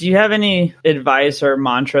 so do you have any advice or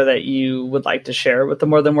mantra that you would like to share with the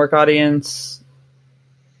More Than Work audience?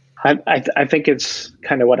 I think it's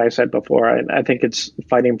kind of what I said before. I think it's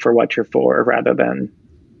fighting for what you're for rather than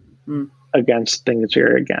against things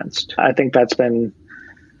you're against. I think that's been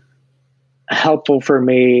helpful for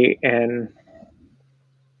me in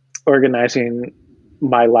organizing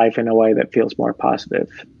my life in a way that feels more positive,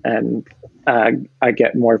 and I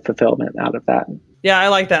get more fulfillment out of that. Yeah, I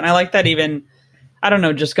like that. And I like that even, I don't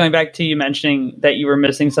know, just going back to you mentioning that you were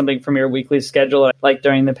missing something from your weekly schedule, like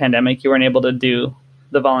during the pandemic, you weren't able to do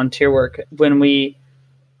the volunteer work.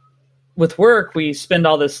 With work, we spend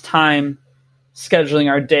all this time scheduling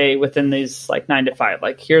our day within these 9 to 5,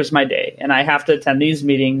 here's my day, and I have to attend these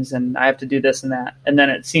meetings, and I have to do this and that. And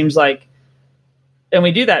then it seems like, and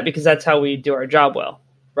we do that because that's how we do our job well,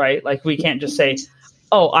 right? We can't just say,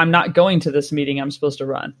 oh, I'm not going to this meeting I'm supposed to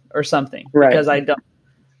run or something, right, because I don't.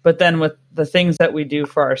 But then with the things that we do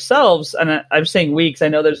for ourselves, and I'm saying we, because I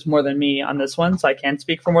know there's more than me on this one, so I can't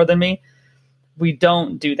speak for more than me. We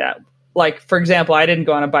don't do that. For example, I didn't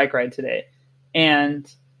go on a bike ride today, and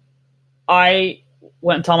I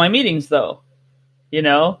went to all my meetings though,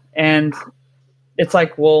 and it's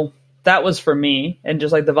well, that was for me. And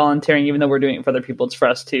just the volunteering, even though we're doing it for other people, it's for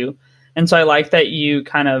us too. And so I like that you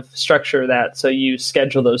kind of structure that. So you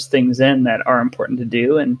schedule those things in that are important to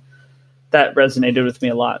do. And that resonated with me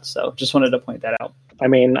a lot. So just wanted to point that out. I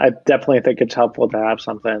mean, I definitely think it's helpful to have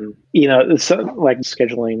something, it's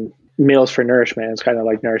scheduling meals for nourishment. It's kind of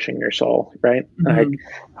like nourishing your soul, right?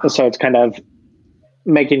 So it's kind of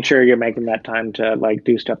making sure you're making that time to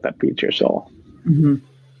do stuff that feeds your soul.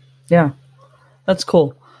 Yeah, that's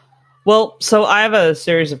cool. Well, so I have a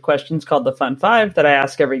series of questions called the Fun Five that I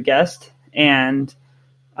ask every guest, and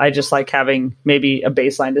I just like having maybe a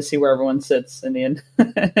baseline to see where everyone sits in the end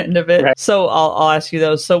of it. Right. So I'll ask you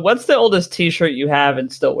those. So what's the oldest T-shirt you have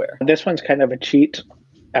and still wear? This one's kind of a cheat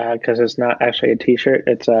because it's not actually a T-shirt.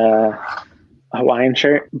 It's a Hawaiian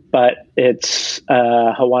shirt, but it's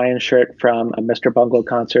a Hawaiian shirt from a Mr. Bungle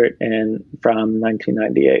concert from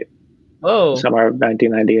 1998. Whoa. Summer of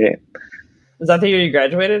 1998. Is that the year you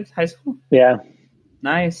graduated high school? Yeah.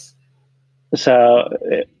 Nice. So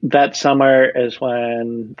that summer is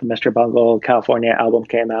when the Mr. Bungle California album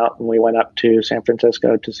came out, and we went up to San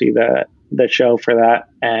Francisco to see the show for that.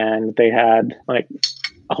 And they had like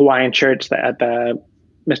Hawaiian shirts that had the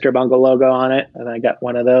Mr. Bungle logo on it, and I got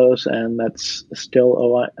one of those, and that's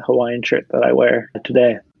still a Hawaiian shirt that I wear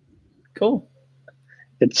today. Cool.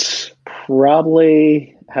 It's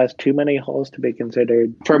probably has too many holes to be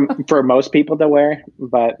considered for most people to wear,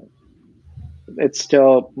 but it's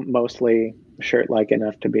still mostly shirt-like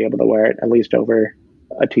enough to be able to wear it, at least over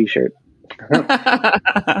a t-shirt.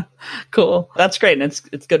 Cool. That's great. And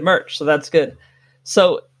it's good merch. So that's good.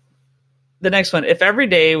 So the next one, if every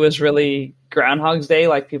day was really Groundhog's Day,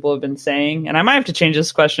 like people have been saying, and I might have to change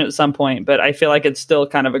this question at some point, but I feel like it's still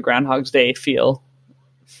kind of a Groundhog's Day feel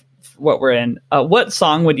what we're in. What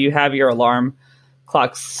song would you have your alarm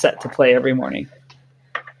clock set to play every morning?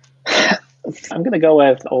 I'm going to go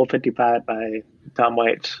with Old 55 by Tom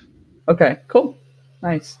Waits. Okay, cool.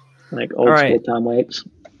 Nice. Like old school Tom Waits.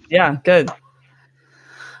 Yeah, good.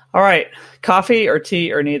 All right. Coffee or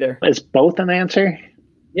tea or neither? Is both an answer?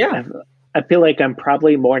 Yeah. I feel like I'm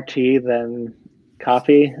probably more tea than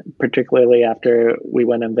coffee, particularly after we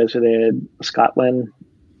went and visited Scotland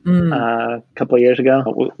a couple of years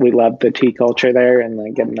ago. We loved the tea culture there and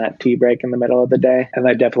like getting that tea break in the middle of the day. And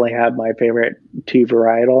I definitely have my favorite tea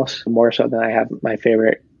varietals, more so than I have my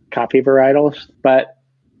favorite coffee varietals. But,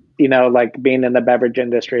 you know, like being in the beverage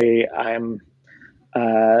industry, I'm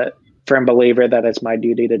a firm believer that it's my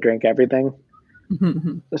duty to drink everything.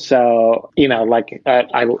 So, you know, like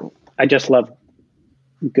I just love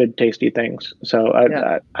good, tasty things. So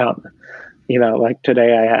I don't, you know, like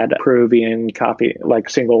today I had Peruvian coffee, like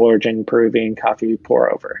single origin Peruvian coffee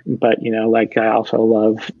pour over. But, you know, like I also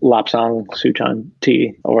love Lapsang Souchong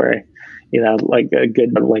tea, or, you know, like a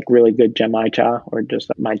good, like really good Genmai cha, or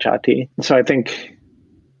just my cha tea. So I think,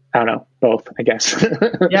 I don't know, both, I guess.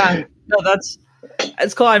 Yeah, no,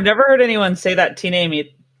 it's cool. I've never heard anyone say that tea name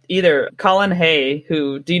either. Colin Hay,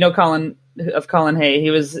 do you know Colin Hay?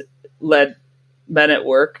 He was led Men at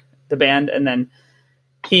Work, the band, and then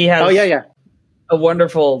he has a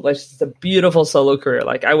wonderful, like, just a beautiful solo career.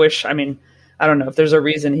 Like I don't know if there's a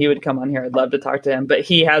reason he would come on here. I'd love to talk to him, but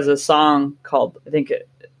he has a song called, I think,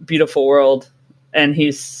 Beautiful World, and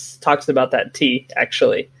he talks about that tea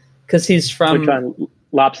actually, because he's from Which one?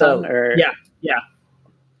 Lapsang or yeah.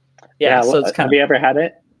 So it's have you ever had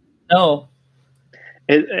it? No.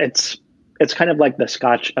 It's kind of like the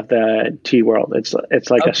Scotch of the tea world. It's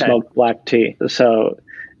like a smoked black tea. So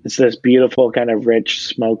it's this beautiful kind of rich,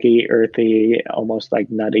 smoky, earthy, almost like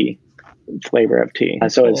nutty flavor of tea.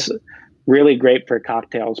 So cool. It's really great for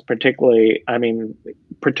cocktails, particularly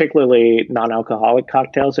non-alcoholic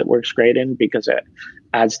cocktails. It works great in because it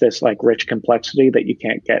adds this like rich complexity that you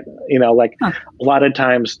can't get, you know, like a lot of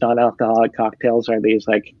times non-alcoholic cocktails are these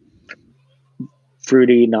like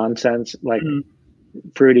fruity nonsense, like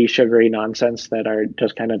fruity, sugary nonsense that are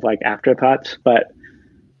just kind of like afterthoughts, but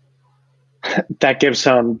that gives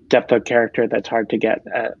some depth of character that's hard to get.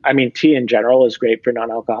 I mean, tea in general is great for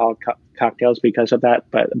non-alcoholic cocktails because of that,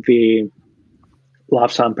 but the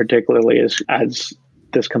Lapsang particularly adds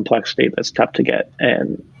this complexity that's tough to get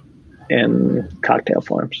in cocktail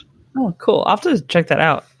forms. Oh, cool. I'll have to check that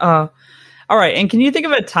out. All right. And can you think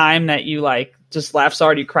of a time that you like just laughed so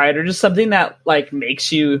hard you cried, or just something that like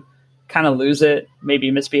makes you kind of lose it,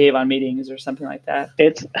 maybe misbehave on meetings or something like that?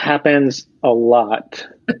 It happens a lot.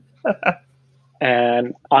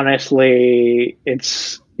 And honestly,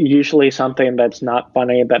 it's usually something that's not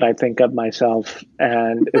funny that I think of myself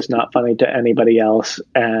and is not funny to anybody else.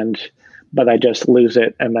 But I just lose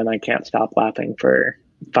it, and then I can't stop laughing for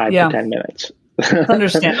 5 to 10 minutes.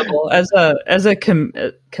 Understandable. As a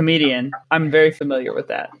comedian, I'm very familiar with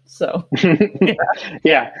that. So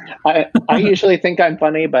yeah, I usually think I'm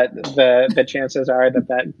funny, but the chances are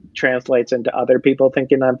that translates into other people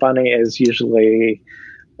thinking I'm funny is usually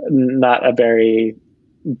not a very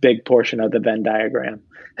big portion of the Venn diagram.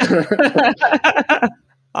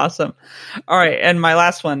 Awesome. All right. And my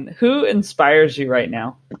last one, who inspires you right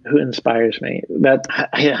now? Who inspires me?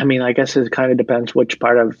 I mean, I guess it kind of depends which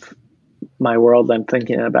part of my world I'm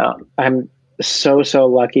thinking about. I'm so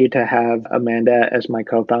lucky to have Amanda as my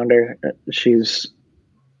co-founder.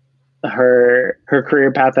 Her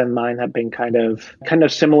career path and mine have been kind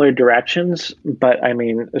of similar directions, but I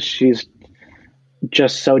mean, she's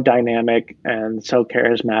just so dynamic and so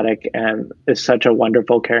charismatic and is such a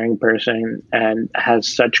wonderful, caring person and has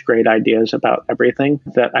such great ideas about everything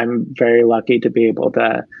that I'm very lucky to be able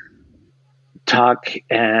to talk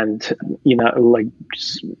and, you know, like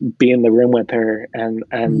just be in the room with her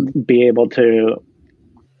and be able to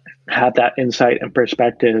have that insight and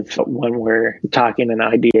perspective when we're talking and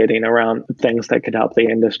ideating around things that could help the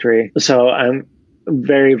industry. So I'm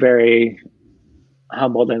very, very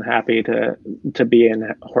humbled and happy to be in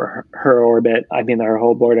her orbit. I mean, our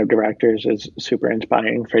whole board of directors is super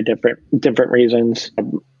inspiring for different reasons.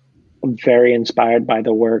 I'm very inspired by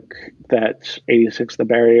the work that 86 The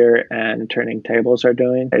Barrier and Turning Tables are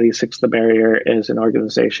doing. 86 The Barrier is an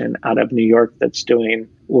organization out of New York that's doing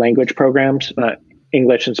language programs,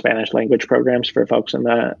 English and Spanish language programs for folks in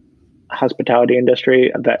the hospitality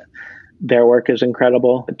industry. That their work is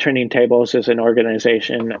incredible. Turning Tables is an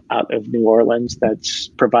organization out of New Orleans that's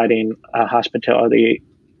providing a hospitality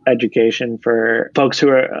education for folks who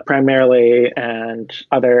are primarily and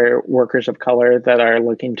other workers of color that are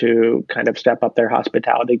looking to kind of step up their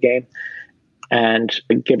hospitality game, and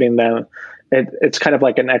giving them it's kind of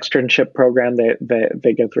like an externship program.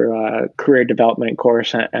 They go through a career development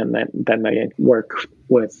course, and then they work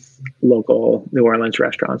with local New Orleans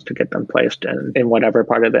restaurants to get them placed in whatever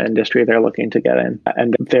part of the industry they're looking to get in.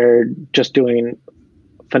 And they're just doing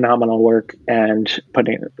phenomenal work and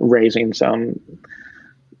raising some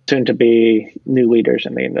soon to be new leaders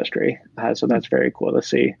in the industry. So that's very cool to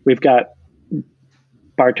see. We've got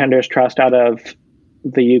Bartenders Trust out of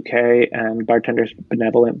the UK and Bartenders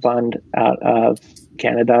Benevolent Fund out of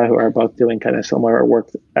Canada, who are both doing kind of similar work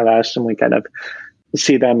at us, and we kind of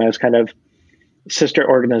see them as kind of sister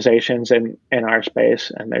organizations in our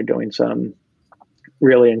space, and they're doing some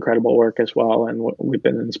really incredible work as well, and we've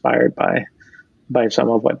been inspired by some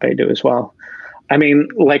of what they do as well. I mean,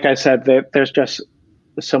 like I said, there's just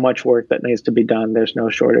so much work that needs to be done. There's no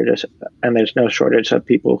shortage, and there's no shortage of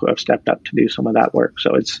people who have stepped up to do some of that work.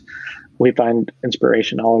 So we find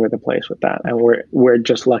inspiration all over the place with that, and we're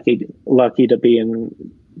just lucky to be in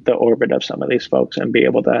the orbit of some of these folks and be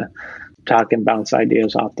able to talk and bounce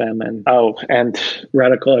ideas off them. And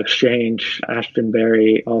Radical Exchange, Ashton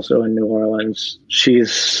Berry, also in New Orleans.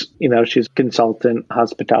 She's consultant,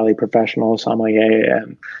 hospitality professional, sommelier,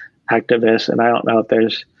 and activist. And I don't know if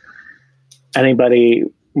there's anybody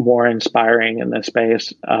more inspiring in the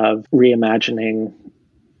space of reimagining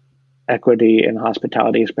equity in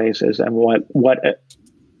hospitality spaces and what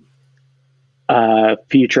a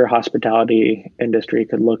future hospitality industry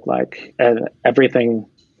could look like, and everything.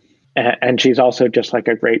 And she's also just like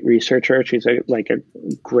a great researcher. She's a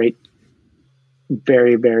great,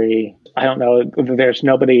 very, very, I don't know, there's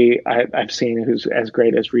nobody I've seen who's as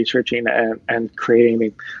great as researching and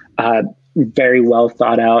creating very well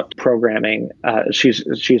thought out programming. She's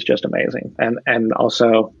just amazing. And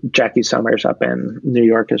also Jackie Summers up in New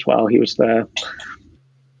York as well. He was the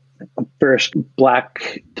first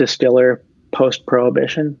Black distiller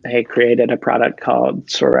post-prohibition. He created a product called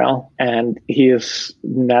Sorel, and he has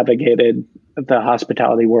navigated the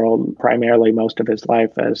hospitality world primarily most of his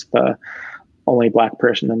life as the only Black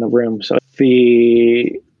person in the room. So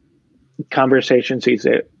the conversations he's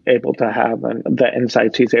able to have and the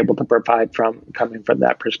insights he's able to provide coming from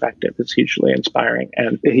that perspective is hugely inspiring.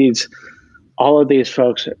 And all of these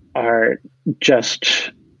folks are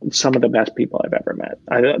just some of the best people I've ever met.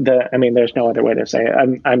 I mean, there's no other way to say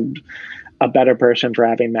it. I'm a better person for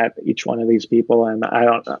having met each one of these people, and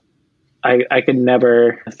I could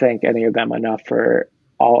never thank any of them enough for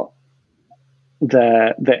all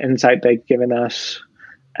the insight they've given us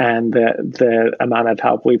and the amount of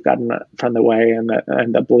help we've gotten from the way, and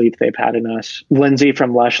the belief they've had in us. Lindsay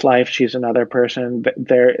from Lush Life, she's another person.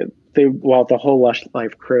 The whole Lush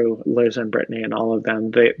Life crew, Liz and Brittany and all of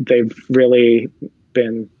them, they've really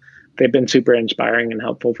been super inspiring and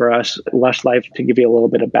helpful for us. Lush Life, to give you a little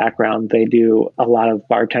bit of background, they do a lot of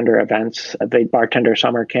bartender events. They bartender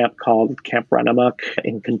summer camp called Camp Run Amok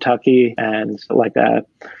in Kentucky, and like a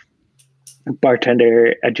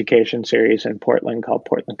bartender education series in Portland called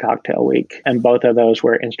Portland Cocktail Week. And both of those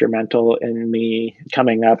were instrumental in me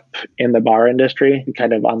coming up in the bar industry,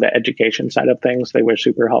 kind of on the education side of things. They were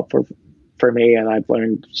super helpful for me, and I've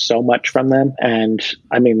learned so much from them. And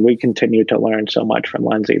I mean, we continue to learn so much from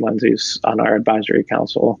Lindsay. Lindsay's on our advisory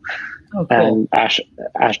council. Oh, cool. And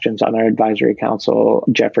Ashton's on our advisory council.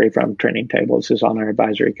 Jeffrey from Turning Tables is on our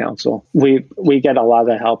advisory council. We get a lot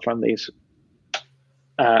of help from these.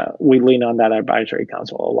 We lean on that advisory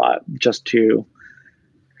council a lot just to,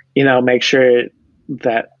 make sure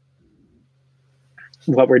that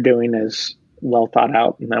what we're doing is well thought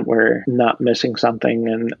out and that we're not missing something,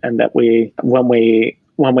 and that when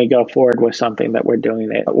we go forward with something, that we're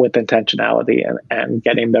doing it with intentionality and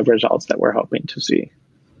getting the results that we're hoping to see.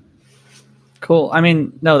 Cool. I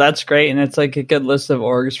mean, no, that's great. And it's like a good list of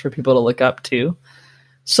orgs for people to look up too.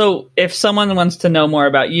 So if someone wants to know more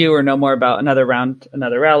about you or know more about another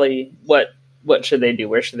rally, what what should they do?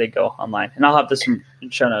 Where should they go online? And I'll have this in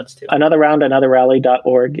show notes too.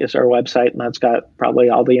 Anotherrally.org is our website, and that's got probably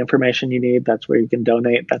all the information you need. That's where you can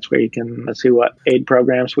donate. That's where you can see what aid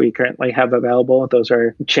programs we currently have available. Those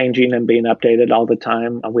are changing and being updated all the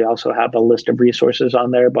time. We also have a list of resources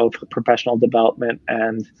on there, both professional development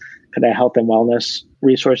and kind of health and wellness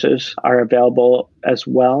resources are available as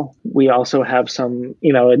well. We also have some,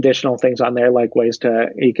 additional things on there, like ways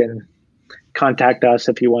you can contact us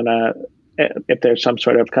if you want to, if there's some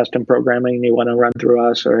sort of custom programming you want to run through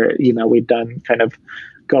us, or, we've done kind of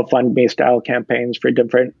GoFundMe style campaigns for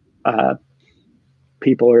different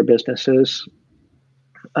people or businesses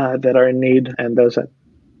that are in need. And those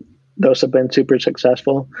have been super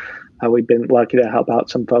successful. We've been lucky to help out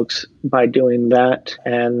some folks by doing that.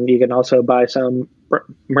 And you can also buy some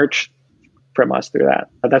merch from us through that.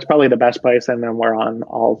 That's probably the best place. And then we're on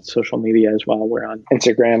all social media as well. We're on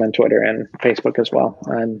Instagram and Twitter and Facebook as well,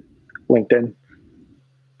 and LinkedIn.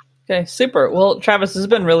 Okay, super. Well, Travis, this has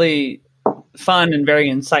been really fun and very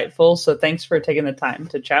insightful. So thanks for taking the time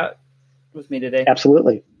to chat with me today.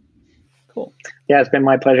 Absolutely. Cool. Yeah, it's been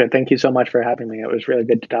my pleasure. Thank you so much for having me. It was really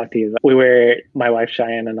good to talk to you. My wife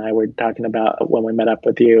Cheyenne and I were talking about when we met up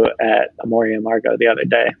with you at Amoria Margo the other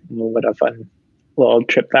day. What a fun little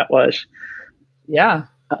trip that was. Yeah.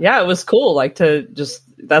 Yeah, it was cool.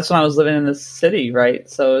 That's when I was living in the city, right?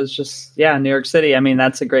 So it was just, New York City. I mean,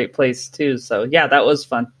 that's a great place too. So yeah, that was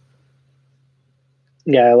fun.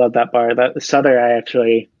 Yeah, I love that bar. That Souther,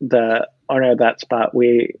 the owner of that spot,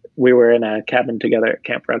 we were in a cabin together at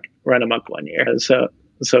Camp Runamuck one year. So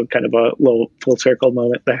kind of a little full circle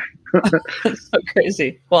moment there. So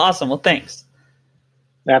crazy. Well, awesome. Well, thanks.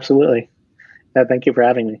 Absolutely. Yeah, thank you for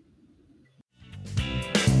having me.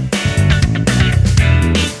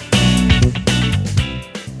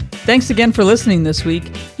 Thanks again for listening this week.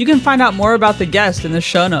 You can find out more about the guest in the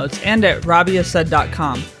show notes and at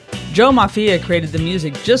RobbieHassaid.com. Joe Maffia created the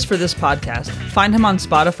music just for this podcast. Find him on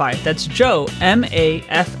Spotify. That's Joe, Maffia.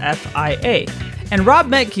 And Rob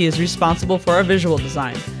Metke is responsible for our visual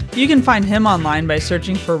design. You can find him online by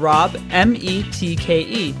searching for Rob,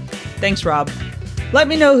 Metke. Thanks, Rob. Let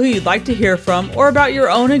me know who you'd like to hear from or about your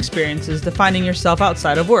own experiences defining yourself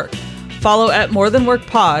outside of work. Follow at More Than Work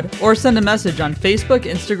Pod or send a message on Facebook,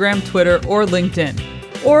 Instagram, Twitter, or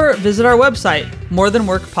LinkedIn. Or visit our website,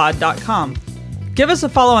 morethanworkpod.com. Give us a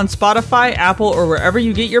follow on Spotify, Apple, or wherever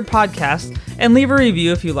you get your podcasts, and leave a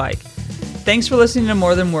review if you like. Thanks for listening to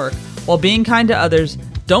More Than Work. While being kind to others,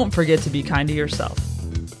 don't forget to be kind to yourself.